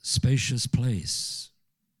that spacious place.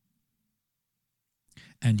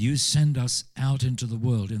 And you send us out into the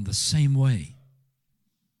world in the same way,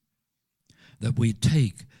 that we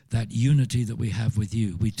take that unity that we have with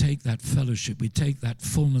you, we take that fellowship, we take that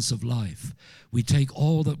fullness of life, we take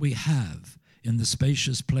all that we have in the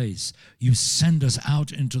spacious place. You send us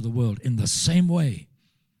out into the world in the same way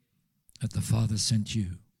that the Father sent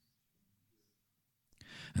you.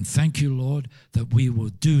 And thank you, Lord, that we will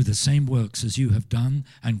do the same works as you have done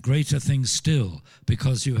and greater things still,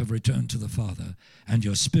 because you have returned to the Father and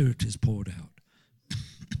your Spirit is poured out.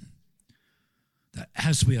 That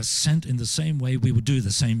as we are sent in the same way, we will do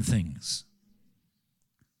the same things.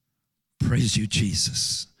 Praise you,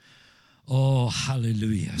 Jesus. Oh,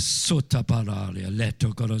 hallelujah. Sota pararia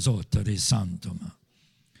letto corosotto di santoma.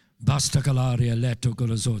 Basta calaria letto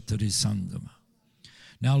corosotto di santoma.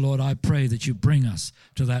 Now, Lord, I pray that you bring us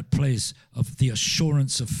to that place of the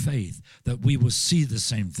assurance of faith, that we will see the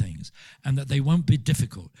same things and that they won't be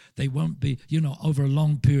difficult. They won't be, over a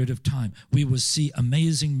long period of time. We will see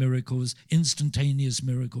amazing miracles, instantaneous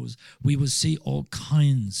miracles. We will see all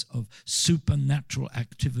kinds of supernatural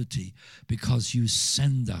activity because you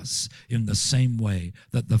send us in the same way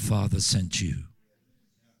that the Father sent you.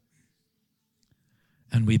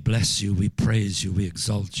 And we bless you, we praise you, we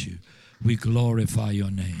exalt you. We glorify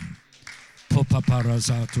your name. Popa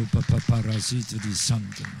parasato, papa parasito di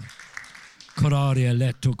santama. Coraria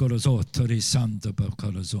letto corosotto di santo per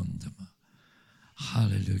corosondama.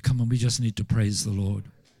 Hallelujah. Come on, we just need to praise the Lord.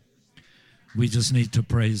 We just need to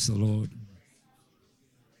praise the Lord.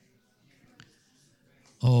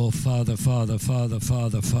 Oh, Father, Father, Father,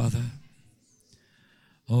 Father, Father.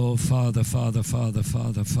 Oh, Father, Father, Father,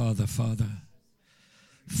 Father, Father, Father.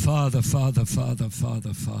 Father, Father, Father,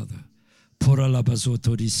 Father, Father. Pura la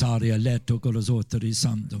basoto di saria letto colosotto di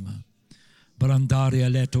sandoma. Brandaria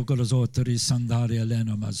letto colosotto di sandaria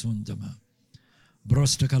leno mazundama.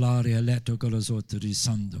 Brosta calaria letto colosotto di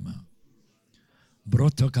sandoma.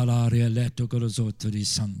 Brotto calaria letto colosotto di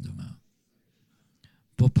sandoma.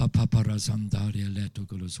 Popa papara sandaria letto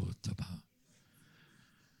colosotto ba.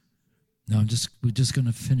 Now we're just going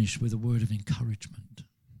to finish with a word of encouragement.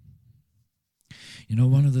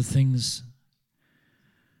 One of the things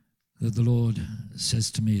that the Lord says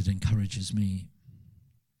to me, it encourages me.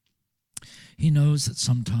 He knows that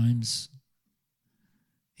sometimes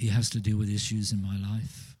he has to deal with issues in my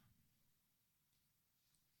life.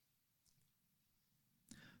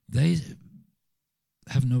 They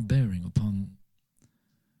have no bearing upon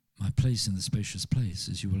my place in the spacious place,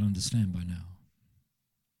 as you will understand by now.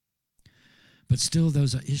 But still,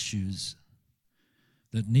 those are issues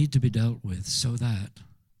that need to be dealt with so that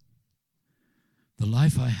the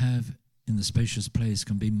life I have in the spacious place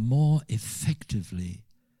can be more effectively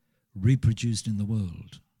reproduced in the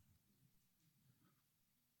world.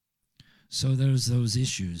 So there's those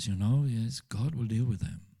issues, yes, God will deal with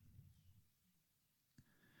them.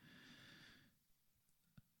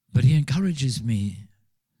 But he encourages me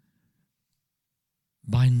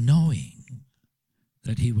by knowing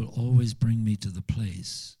that he will always bring me to the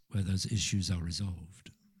place where those issues are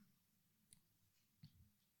resolved.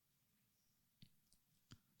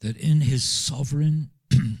 That in his sovereign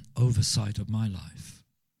oversight of my life,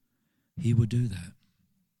 he will do that.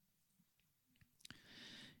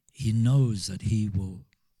 He knows that he will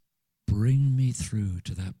bring me through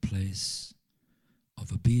to that place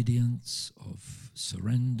of obedience, of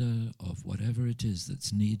surrender, of whatever it is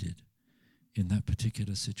that's needed in that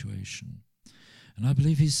particular situation. And I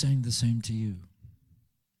believe he's saying the same to you.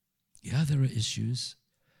 Yeah, there are issues.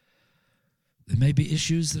 There may be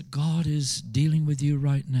issues that God is dealing with you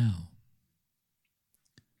right now.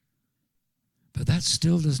 But that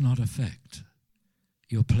still does not affect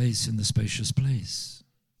your place in the spacious place.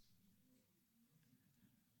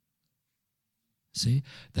 See,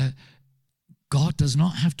 that God does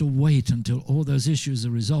not have to wait until all those issues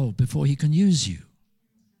are resolved before he can use you.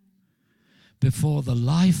 Before the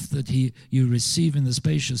life that you receive in the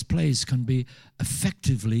spacious place can be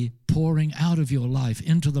effectively pouring out of your life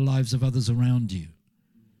into the lives of others around you.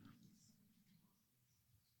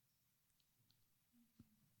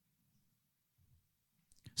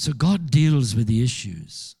 So God deals with the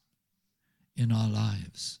issues in our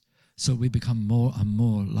lives so we become more and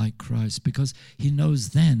more like Christ, because he knows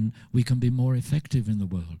then we can be more effective in the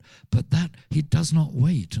world. But that he does not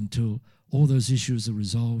wait until all those issues are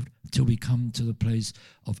resolved, till we come to the place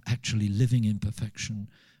of actually living in perfection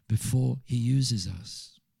before he uses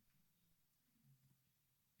us.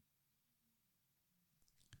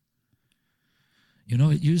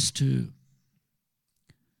 It used to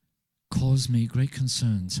cause me great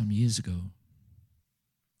concern some years ago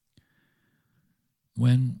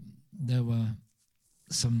when there were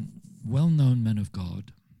some well-known men of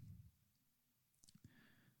God,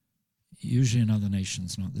 usually in other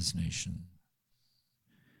nations, not this nation,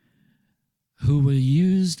 who were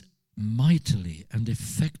used mightily and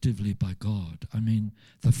effectively by God. I mean,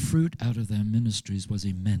 the fruit out of their ministries was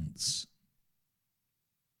immense.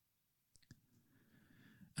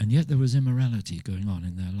 And yet there was immorality going on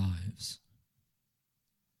in their lives.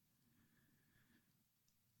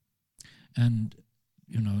 And,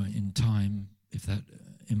 in time, if that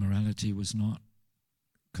immorality was not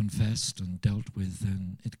confessed and dealt with,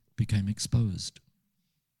 then it became exposed.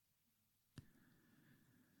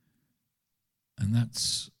 And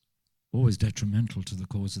that's always detrimental to the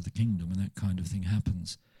cause of the kingdom when that kind of thing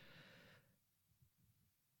happens.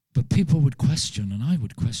 But people would question, and I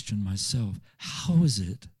would question myself, how is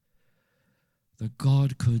it that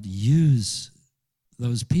God could use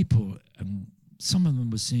those people? And some of them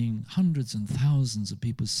were seeing hundreds and thousands of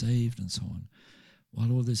people saved and so on,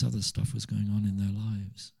 while all this other stuff was going on in their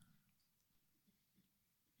lives.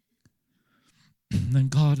 And then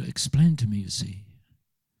God explained to me, you see,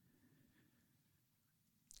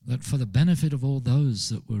 that for the benefit of all those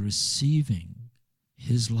that were receiving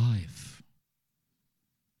his life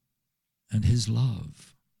and his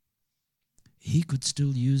love, he could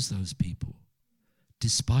still use those people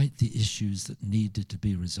despite the issues that needed to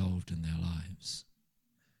be resolved in their lives.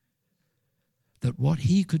 That what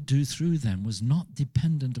he could do through them was not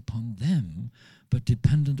dependent upon them, but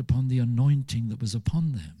dependent upon the anointing that was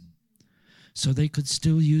upon them. So they could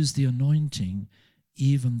still use the anointing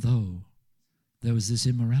even though there was this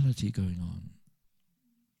immorality going on.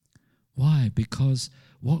 Why? Because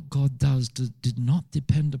what God does did not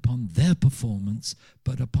depend upon their performance,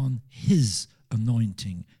 but upon his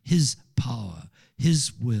anointing, his power,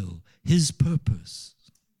 his will, his purpose.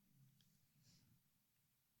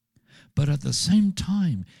 But at the same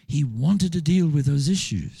time, he wanted to deal with those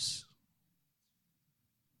issues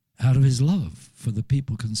out of his love for the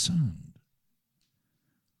people concerned.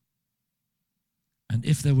 And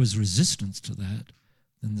if there was resistance to that,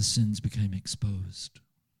 then the sins became exposed.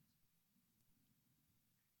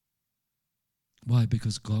 Why?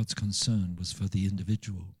 Because God's concern was for the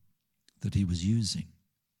individual that he was using.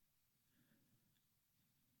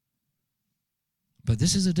 But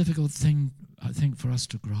this is a difficult thing, I think, for us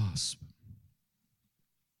to grasp.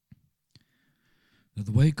 That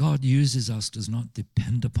the way God uses us does not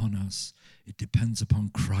depend upon us. It depends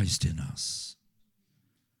upon Christ in us.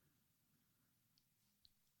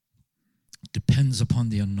 It depends upon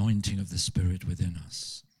the anointing of the Spirit within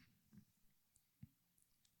us.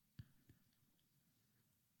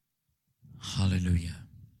 Hallelujah.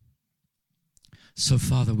 So,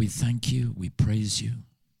 Father, we thank you, we praise you,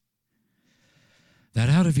 that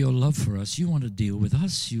out of your love for us, you want to deal with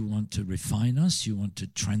us, you want to refine us, you want to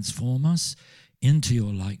transform us into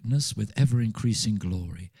your likeness with ever-increasing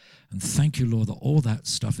glory. And thank you, Lord, that all that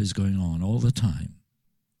stuff is going on all the time.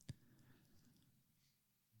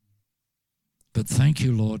 But thank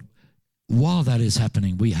you, Lord, while that is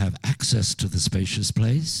happening, we have access to the spacious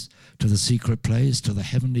place, to the secret place, to the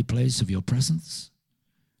heavenly place of your presence.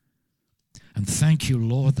 And thank you,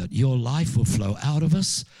 Lord, that your life will flow out of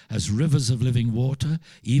us as rivers of living water,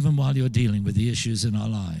 even while you're dealing with the issues in our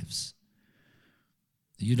lives.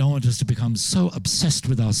 You don't want us to become so obsessed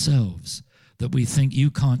with ourselves that we think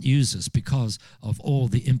you can't use us because of all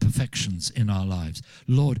the imperfections in our lives.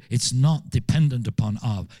 Lord, it's not dependent upon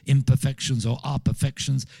our imperfections or our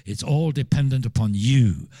perfections. It's all dependent upon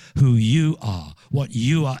you, who you are, what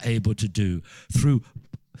you are able to do through.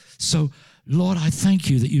 So, Lord, I thank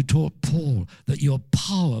you that you taught Paul that your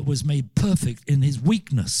power was made perfect in his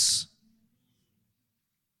weakness.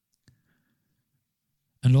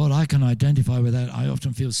 And Lord, I can identify with that. I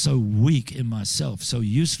often feel so weak in myself, so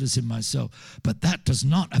useless in myself. But that does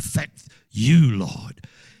not affect you, Lord.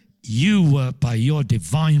 You work by your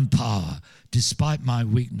divine power, despite my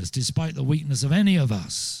weakness, despite the weakness of any of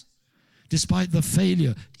us, despite the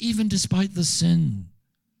failure, even despite the sin.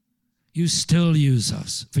 You still use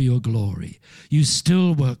us for your glory. You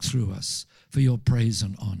still work through us for your praise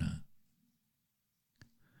and honor.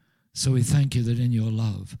 So we thank you that in your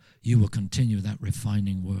love, you will continue that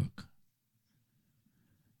refining work.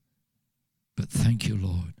 But thank you,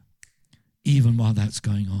 Lord, even while that's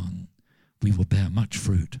going on, we will bear much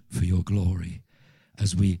fruit for your glory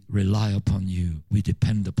as we rely upon you, we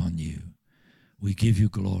depend upon you. We give you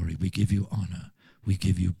glory, we give you honor, we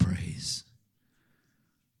give you praise.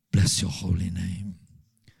 Bless your holy name.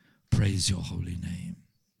 Praise your holy name.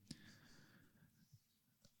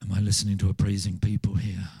 Am I listening to a praising people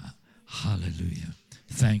here? Hallelujah.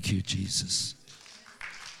 Thank you, Jesus.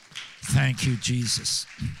 Thank you, Jesus.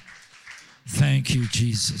 Thank you,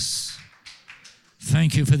 Jesus.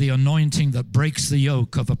 Thank you for the anointing that breaks the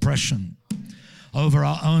yoke of oppression over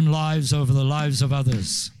our own lives, over the lives of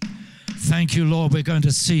others. Thank you, Lord, we're going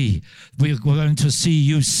to see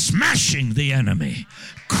you smashing the enemy,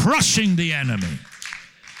 crushing the enemy,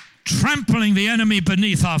 trampling the enemy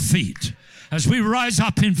beneath our feet as we rise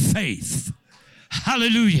up in faith.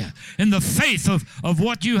 Hallelujah. In the faith of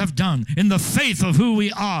what you have done, in the faith of who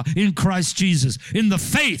we are in Christ Jesus, in the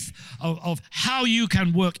faith of how you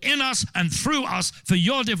can work in us and through us for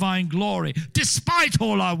your divine glory, despite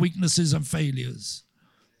all our weaknesses and failures.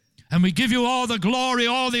 And we give you all the glory,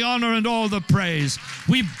 all the honor, and all the praise.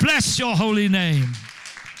 We bless your holy name.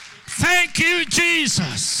 Thank you,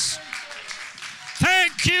 Jesus.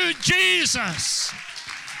 Thank you, Jesus.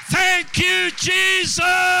 Thank you, Jesus.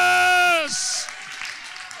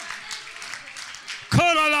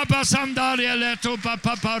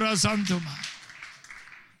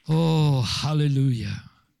 Oh, hallelujah.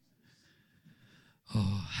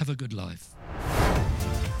 Oh, have a good life.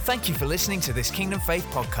 Thank you for listening to this Kingdom Faith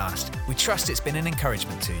podcast. We trust it's been an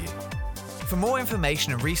encouragement to you. For more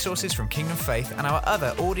information and resources from Kingdom Faith and our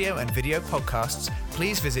other audio and video podcasts,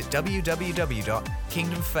 please visit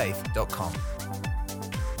www.kingdomfaith.com.